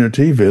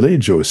 community,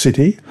 village, or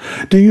city.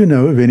 Do you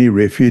know of any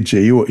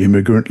refugee or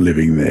immigrant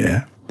living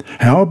there?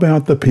 How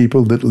about the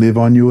people that live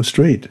on your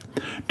street?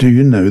 Do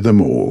you know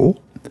them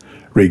all?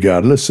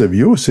 Regardless of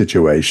your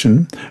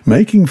situation,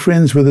 making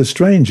friends with a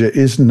stranger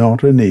is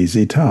not an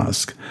easy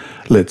task.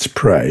 Let's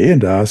pray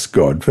and ask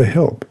God for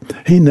help.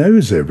 He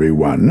knows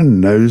everyone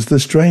and knows the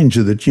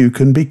stranger that you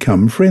can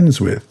become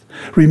friends with.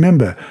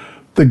 Remember,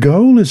 the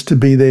goal is to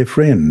be their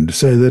friend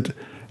so that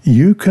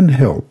you can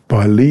help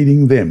by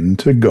leading them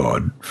to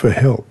God for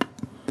help.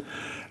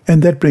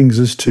 And that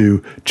brings us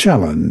to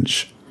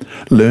challenge.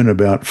 Learn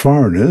about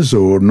foreigners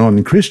or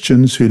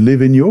non-Christians who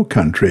live in your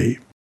country.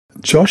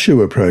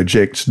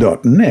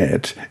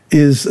 JoshuaProjects.net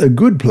is a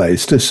good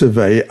place to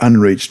survey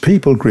unreached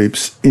people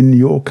groups in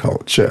your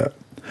culture.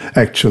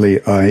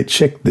 Actually, I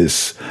checked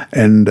this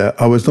and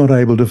I was not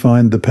able to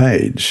find the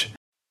page,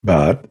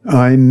 but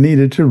I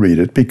needed to read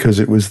it because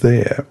it was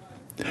there.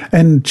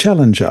 And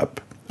challenge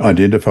up.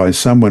 Identify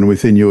someone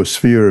within your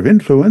sphere of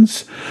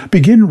influence.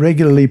 Begin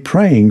regularly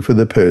praying for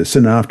the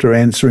person after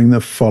answering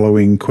the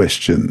following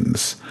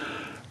questions.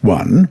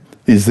 1.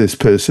 Is this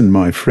person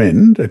my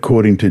friend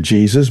according to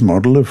Jesus'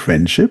 model of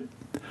friendship?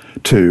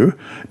 2.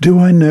 Do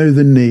I know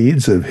the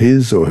needs of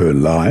his or her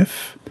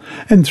life?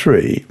 And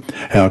 3.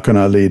 How can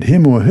I lead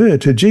him or her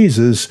to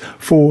Jesus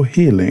for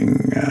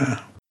healing?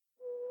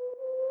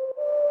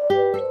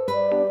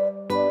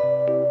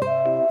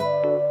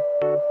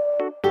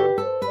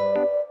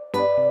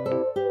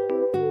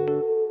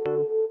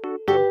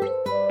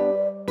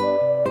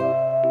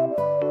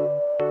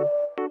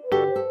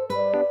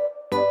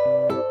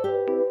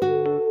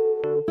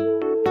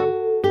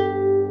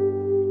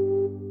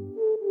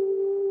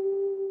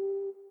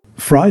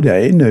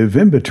 Friday,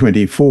 November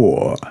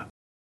 24.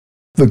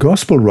 The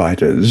Gospel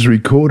writers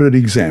recorded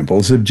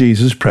examples of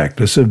Jesus'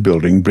 practice of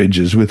building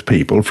bridges with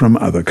people from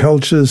other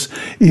cultures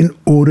in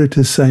order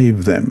to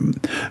save them.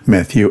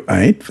 Matthew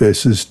 8,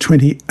 verses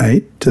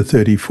 28 to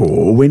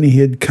 34, when he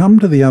had come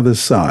to the other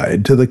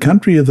side, to the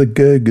country of the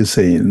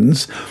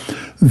Gergesenes,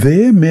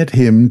 there met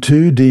him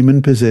 2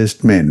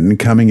 demon-possessed men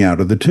coming out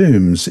of the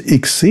tombs,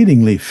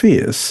 exceedingly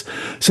fierce,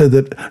 so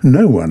that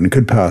no one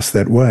could pass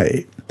that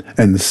way.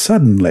 And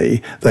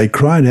suddenly they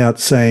cried out,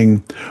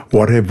 saying,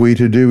 What have we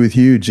to do with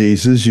you,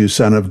 Jesus, you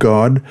Son of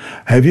God?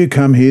 Have you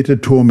come here to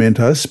torment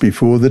us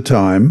before the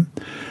time?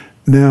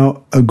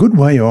 Now, a good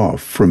way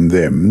off from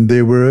them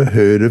there were a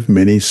herd of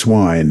many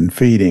swine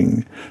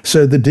feeding.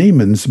 So the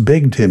demons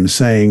begged him,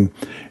 saying,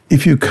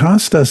 If you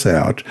cast us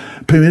out,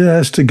 permit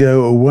us to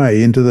go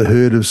away into the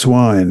herd of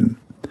swine.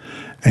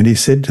 And he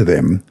said to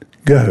them,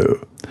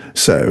 Go.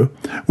 So,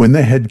 when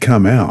they had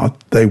come out,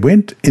 they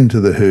went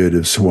into the herd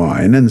of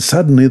swine, and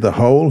suddenly the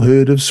whole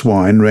herd of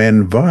swine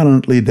ran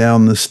violently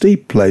down the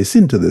steep place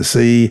into the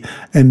sea,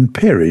 and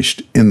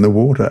perished in the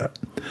water.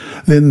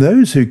 Then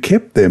those who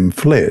kept them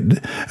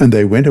fled, and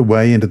they went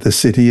away into the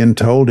city and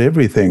told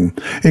everything,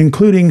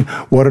 including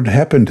what had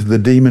happened to the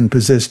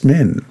demon-possessed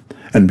men.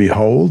 And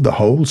behold, the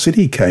whole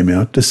city came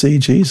out to see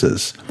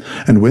Jesus.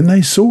 And when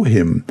they saw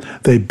him,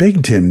 they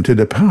begged him to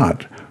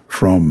depart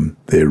from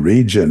their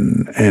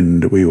region.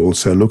 And we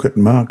also look at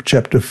Mark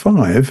chapter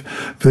 5,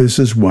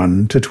 verses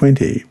 1 to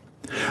 20.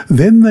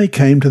 Then they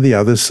came to the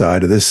other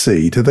side of the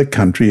sea, to the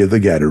country of the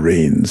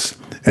Gadarenes.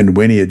 And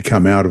when he had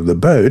come out of the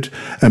boat,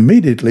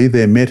 immediately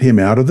there met him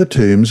out of the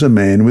tombs a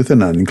man with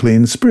an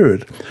unclean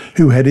spirit,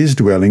 who had his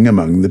dwelling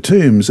among the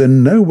tombs,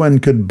 and no one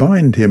could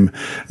bind him,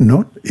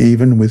 not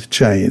even with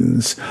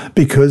chains,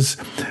 because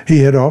he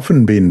had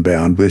often been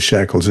bound with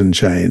shackles and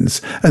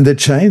chains, and the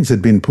chains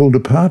had been pulled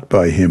apart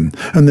by him,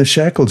 and the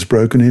shackles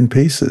broken in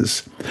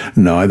pieces.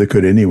 Neither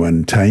could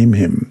anyone tame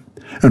him.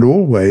 And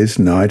always,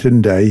 night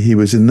and day, he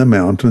was in the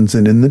mountains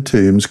and in the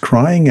tombs,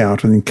 crying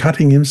out and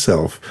cutting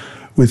himself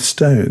with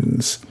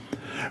stones.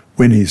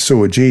 When he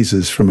saw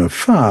Jesus from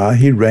afar,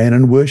 he ran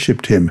and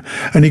worshipped him,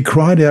 and he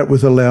cried out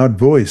with a loud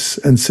voice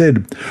and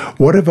said,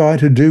 What have I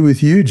to do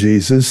with you,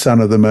 Jesus,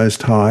 Son of the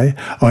Most High?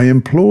 I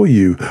implore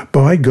you,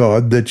 by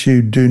God, that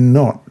you do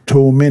not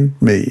torment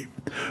me.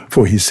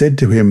 For he said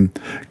to him,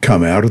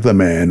 Come out of the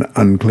man,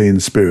 unclean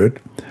spirit.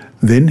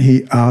 Then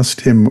he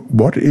asked him,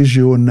 What is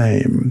your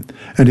name?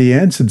 And he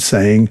answered,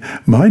 saying,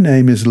 My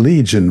name is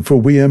Legion, for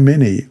we are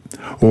many.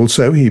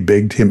 Also he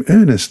begged him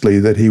earnestly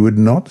that he would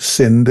not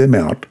send them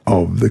out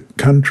of the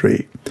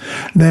country.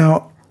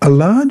 Now, A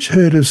large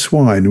herd of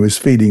swine was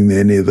feeding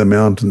there near the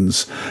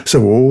mountains,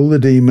 so all the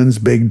demons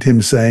begged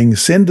him, saying,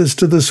 "Send us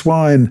to the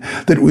swine,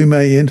 that we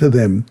may enter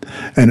them."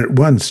 And at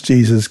once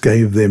Jesus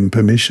gave them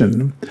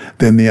permission.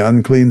 Then the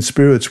unclean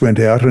spirits went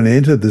out and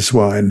entered the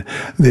swine.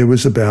 There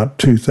was about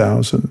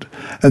 2,000.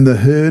 And the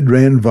herd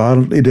ran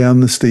violently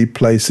down the steep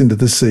place into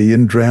the sea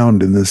and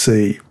drowned in the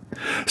sea.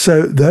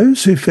 So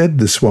those who fed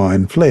the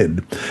swine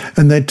fled,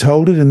 and they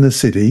told it in the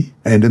city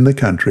and in the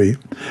country,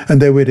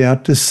 and they went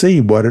out to see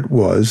what it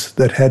was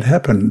that had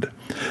happened.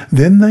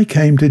 Then they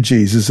came to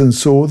Jesus and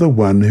saw the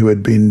one who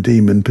had been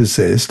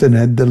demon-possessed and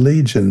had the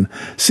legion,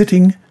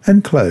 sitting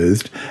and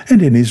clothed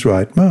and in his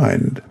right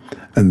mind,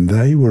 and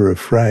they were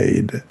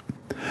afraid.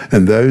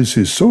 And those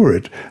who saw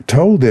it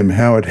told them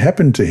how it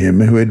happened to him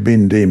who had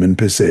been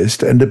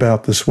demon-possessed and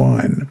about the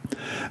swine.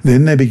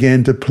 Then they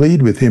began to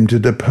plead with him to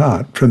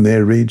depart from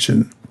their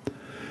region.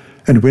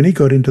 And when he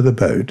got into the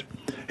boat,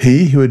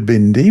 he who had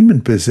been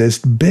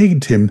demon-possessed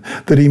begged him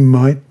that he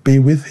might be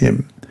with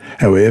him.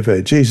 However,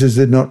 Jesus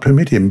did not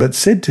permit him, but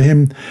said to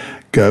him,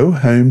 "Go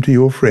home to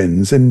your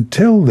friends and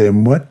tell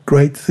them what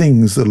great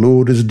things the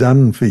Lord has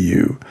done for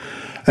you,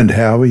 and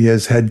how he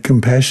has had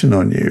compassion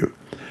on you."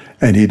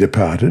 And he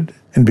departed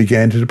and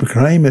began to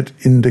proclaim it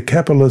in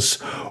Decapolis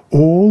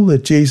all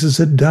that Jesus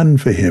had done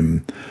for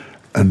him,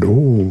 and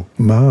all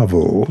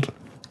marvelled.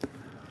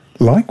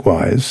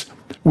 Likewise,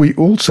 we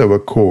also are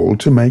called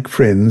to make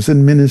friends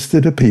and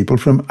minister to people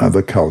from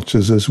other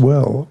cultures as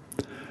well.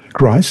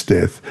 Christ's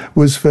death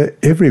was for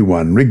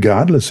everyone,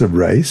 regardless of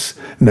race,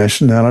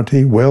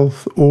 nationality,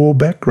 wealth, or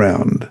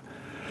background.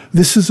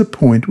 This is a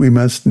point we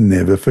must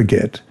never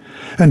forget.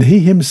 And he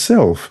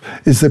himself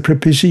is the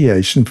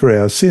propitiation for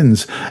our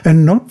sins,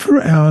 and not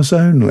for ours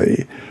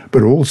only,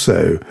 but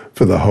also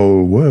for the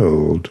whole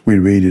world, we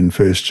read in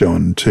 1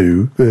 John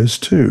 2, verse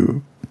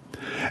 2.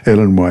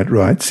 Ellen White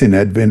writes in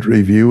Advent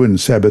Review and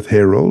Sabbath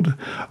Herald,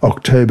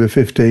 October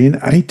 15,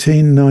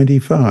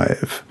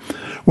 1895,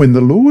 "When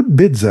the Lord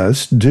bids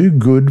us do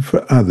good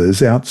for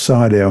others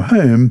outside our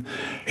home,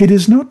 he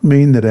does not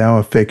mean that our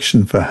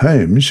affection for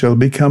home shall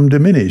become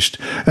diminished,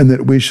 and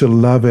that we shall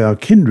love our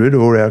kindred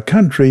or our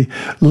country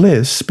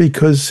less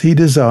because he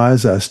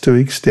desires us to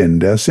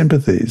extend our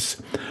sympathies.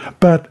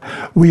 But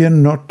we are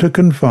not to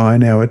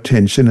confine our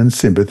attention and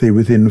sympathy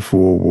within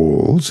four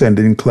walls and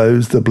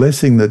enclose the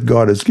blessing that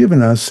God has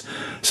given us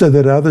so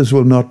that others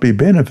will not be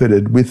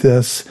benefited with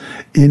us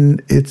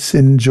in its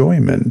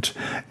enjoyment."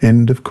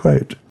 End of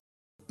quote.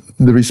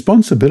 The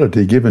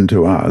responsibility given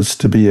to us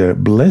to be a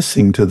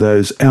blessing to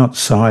those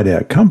outside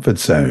our comfort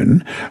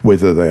zone,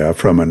 whether they are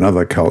from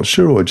another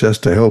culture or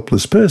just a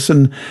helpless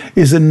person,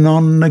 is a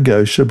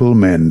non-negotiable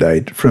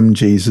mandate from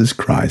Jesus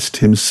Christ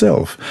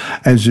himself,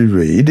 as you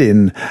read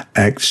in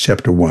Acts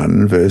chapter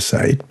 1, verse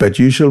 8, "But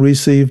you shall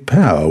receive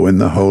power when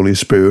the Holy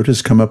Spirit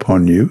has come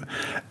upon you,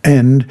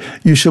 and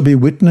you shall be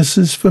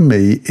witnesses for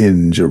me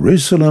in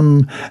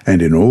Jerusalem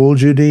and in all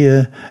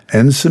Judea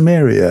and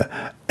Samaria,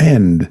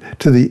 and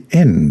to the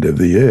end of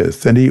the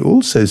earth." And he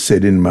also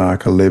said in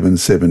Mark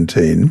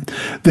 11:17,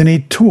 "Then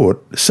he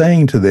taught,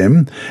 saying to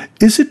them,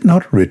 Is it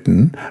not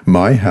written,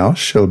 My house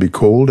shall be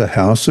called a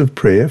house of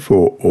prayer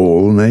for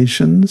all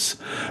nations?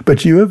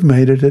 But you have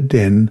made it a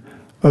den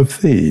of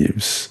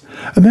thieves."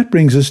 And that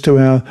brings us to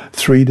our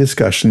three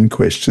discussion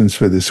questions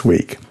for this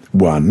week.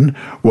 1.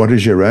 What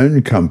is your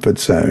own comfort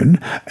zone,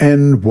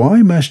 and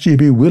why must you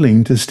be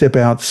willing to step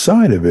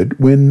outside of it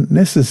when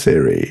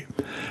necessary?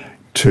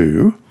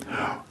 2.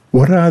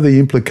 What are the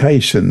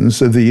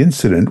implications of the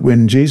incident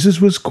when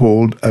Jesus was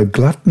called a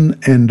glutton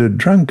and a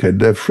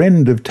drunkard, a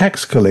friend of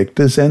tax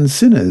collectors and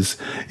sinners,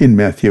 in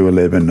Matthew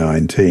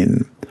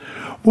 11:19?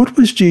 What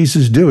was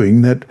Jesus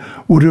doing that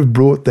would have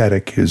brought that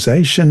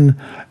accusation,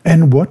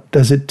 and what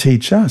does it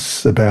teach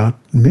us about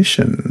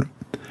mission?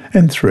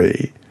 And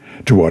 3.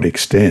 To what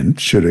extent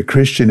should a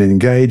Christian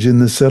engage in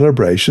the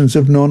celebrations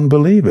of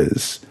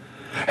non-believers?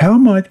 How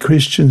might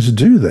Christians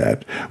do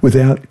that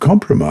without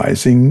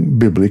compromising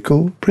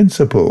biblical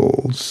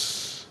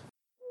principles?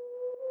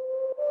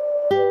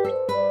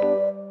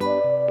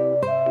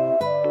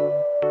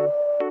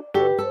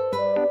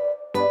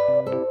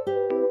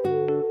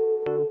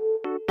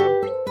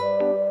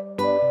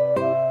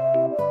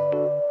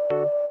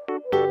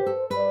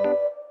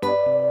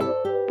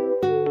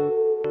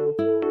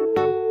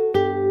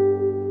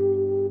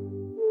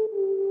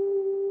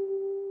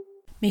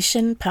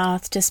 Mission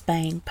Path to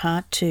Spain,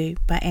 Part 2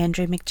 by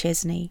Andrew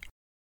McChesney.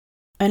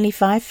 Only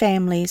 5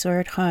 families were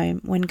at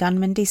home when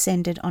gunmen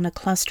descended on a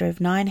cluster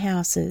of 9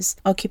 houses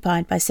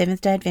occupied by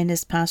Seventh-day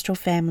Adventist pastoral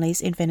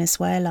families in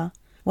Venezuela.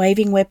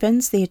 Waving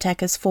weapons, the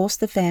attackers forced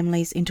the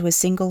families into a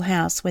single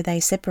house where they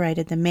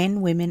separated the men,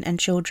 women and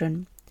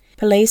children.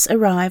 Police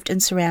arrived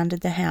and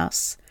surrounded the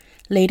house,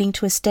 leading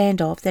to a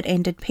standoff that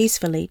ended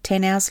peacefully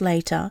 10 hours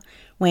later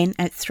when,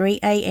 at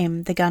 3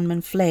 a.m., the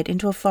gunmen fled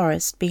into a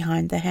forest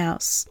behind the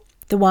house.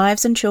 The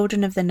wives and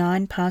children of the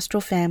 9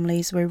 pastoral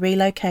families were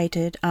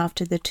relocated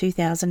after the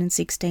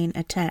 2016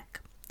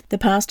 attack. The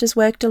pastors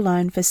worked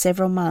alone for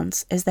several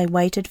months as they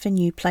waited for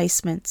new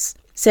placements.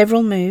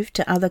 Several moved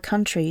to other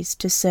countries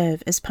to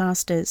serve as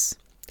pastors.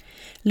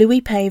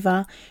 Louis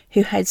Paver,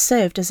 who had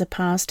served as a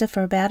pastor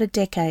for about a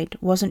decade,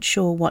 wasn't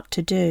sure what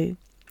to do.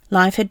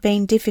 Life had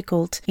been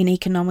difficult in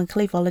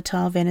economically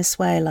volatile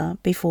Venezuela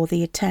before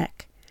the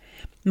attack.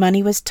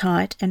 Money was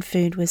tight and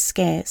food was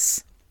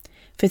scarce.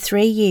 For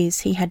 3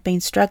 years he had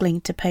been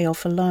struggling to pay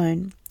off a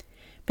loan,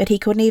 but he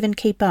couldn't even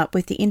keep up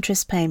with the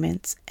interest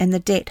payments, and the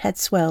debt had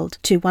swelled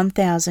to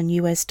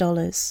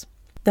 $1,000.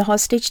 The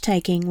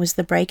hostage-taking was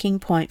the breaking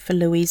point for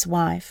Louis's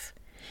wife.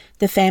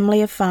 The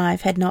family of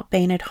 5 had not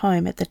been at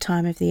home at the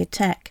time of the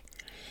attack,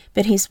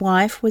 but his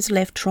wife was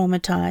left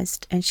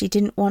traumatized and she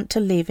didn't want to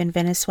live in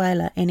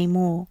Venezuela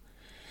anymore.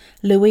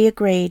 Louis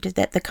agreed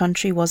that the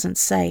country wasn't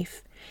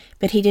safe,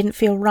 but he didn't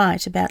feel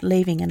right about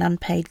leaving an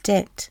unpaid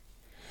debt.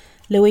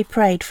 Louis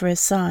prayed for a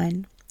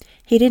sign.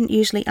 He didn't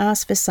usually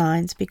ask for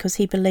signs because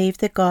he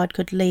believed that God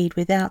could lead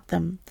without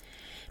them,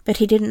 but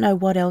he didn't know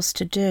what else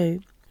to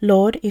do.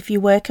 Lord, if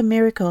you work a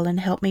miracle and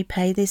help me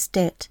pay this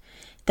debt,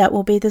 that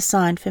will be the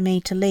sign for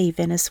me to leave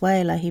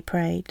Venezuela, he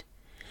prayed.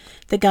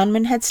 The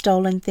gunman had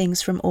stolen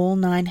things from all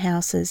 9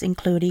 houses,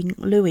 including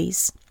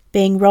Louis's.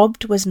 Being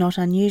robbed was not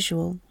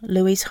unusual.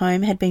 Louis's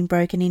home had been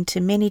broken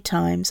into many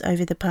times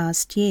over the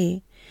past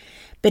year,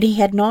 but he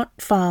had not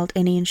filed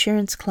any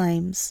insurance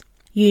claims.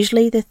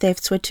 Usually the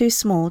thefts were too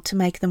small to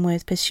make them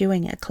worth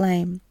pursuing a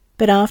claim.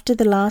 But after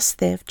the last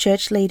theft,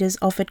 church leaders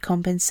offered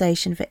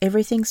compensation for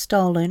everything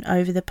stolen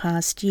over the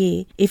past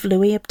year if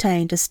Louis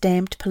obtained a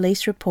stamped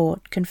police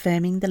report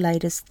confirming the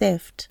latest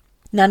theft.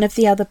 None of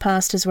the other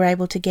pastors were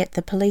able to get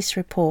the police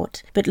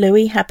report, but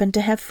Louis happened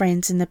to have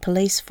friends in the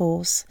police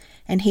force,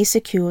 and he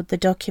secured the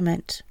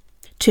document.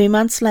 2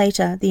 months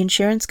later, the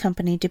insurance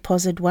company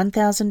deposited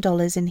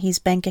 $1,000 in his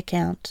bank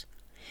account.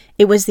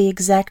 It was the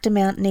exact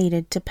amount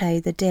needed to pay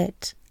the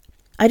debt.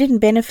 I didn't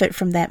benefit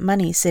from that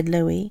money, said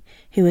Louis,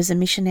 who is a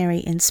missionary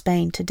in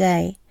Spain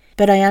today,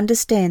 but I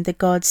understand that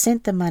God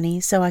sent the money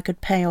so I could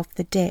pay off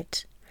the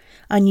debt.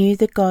 I knew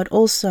that God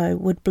also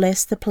would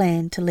bless the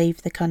plan to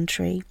leave the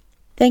country.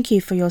 Thank you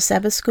for your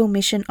Sabbath School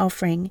mission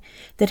offering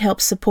that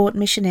helps support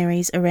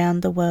missionaries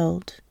around the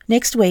world.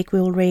 Next week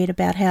we will read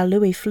about how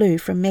Louis flew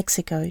from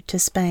Mexico to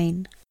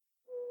Spain.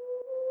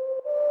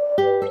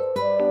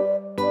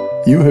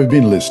 You have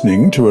been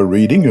listening to a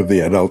reading of the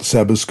Adult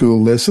Sabbath School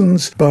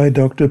lessons by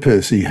Dr.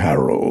 Percy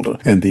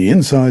Harrold and the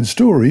inside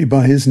story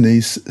by his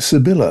niece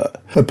Sibylla.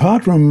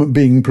 Apart from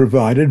being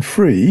provided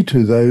free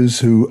to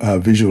those who are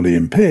visually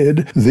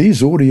impaired,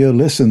 these audio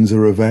lessons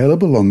are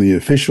available on the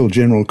official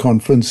General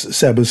Conference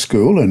Sabbath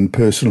School and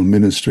Personal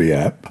Ministry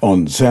app,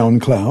 on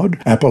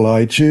SoundCloud, Apple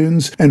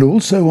iTunes, and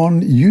also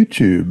on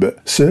YouTube.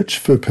 Search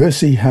for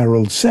Percy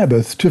Harrold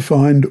Sabbath to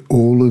find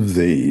all of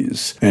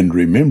these. And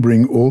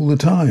remembering all the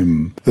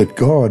time that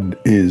God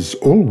is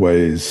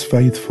always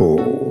faithful.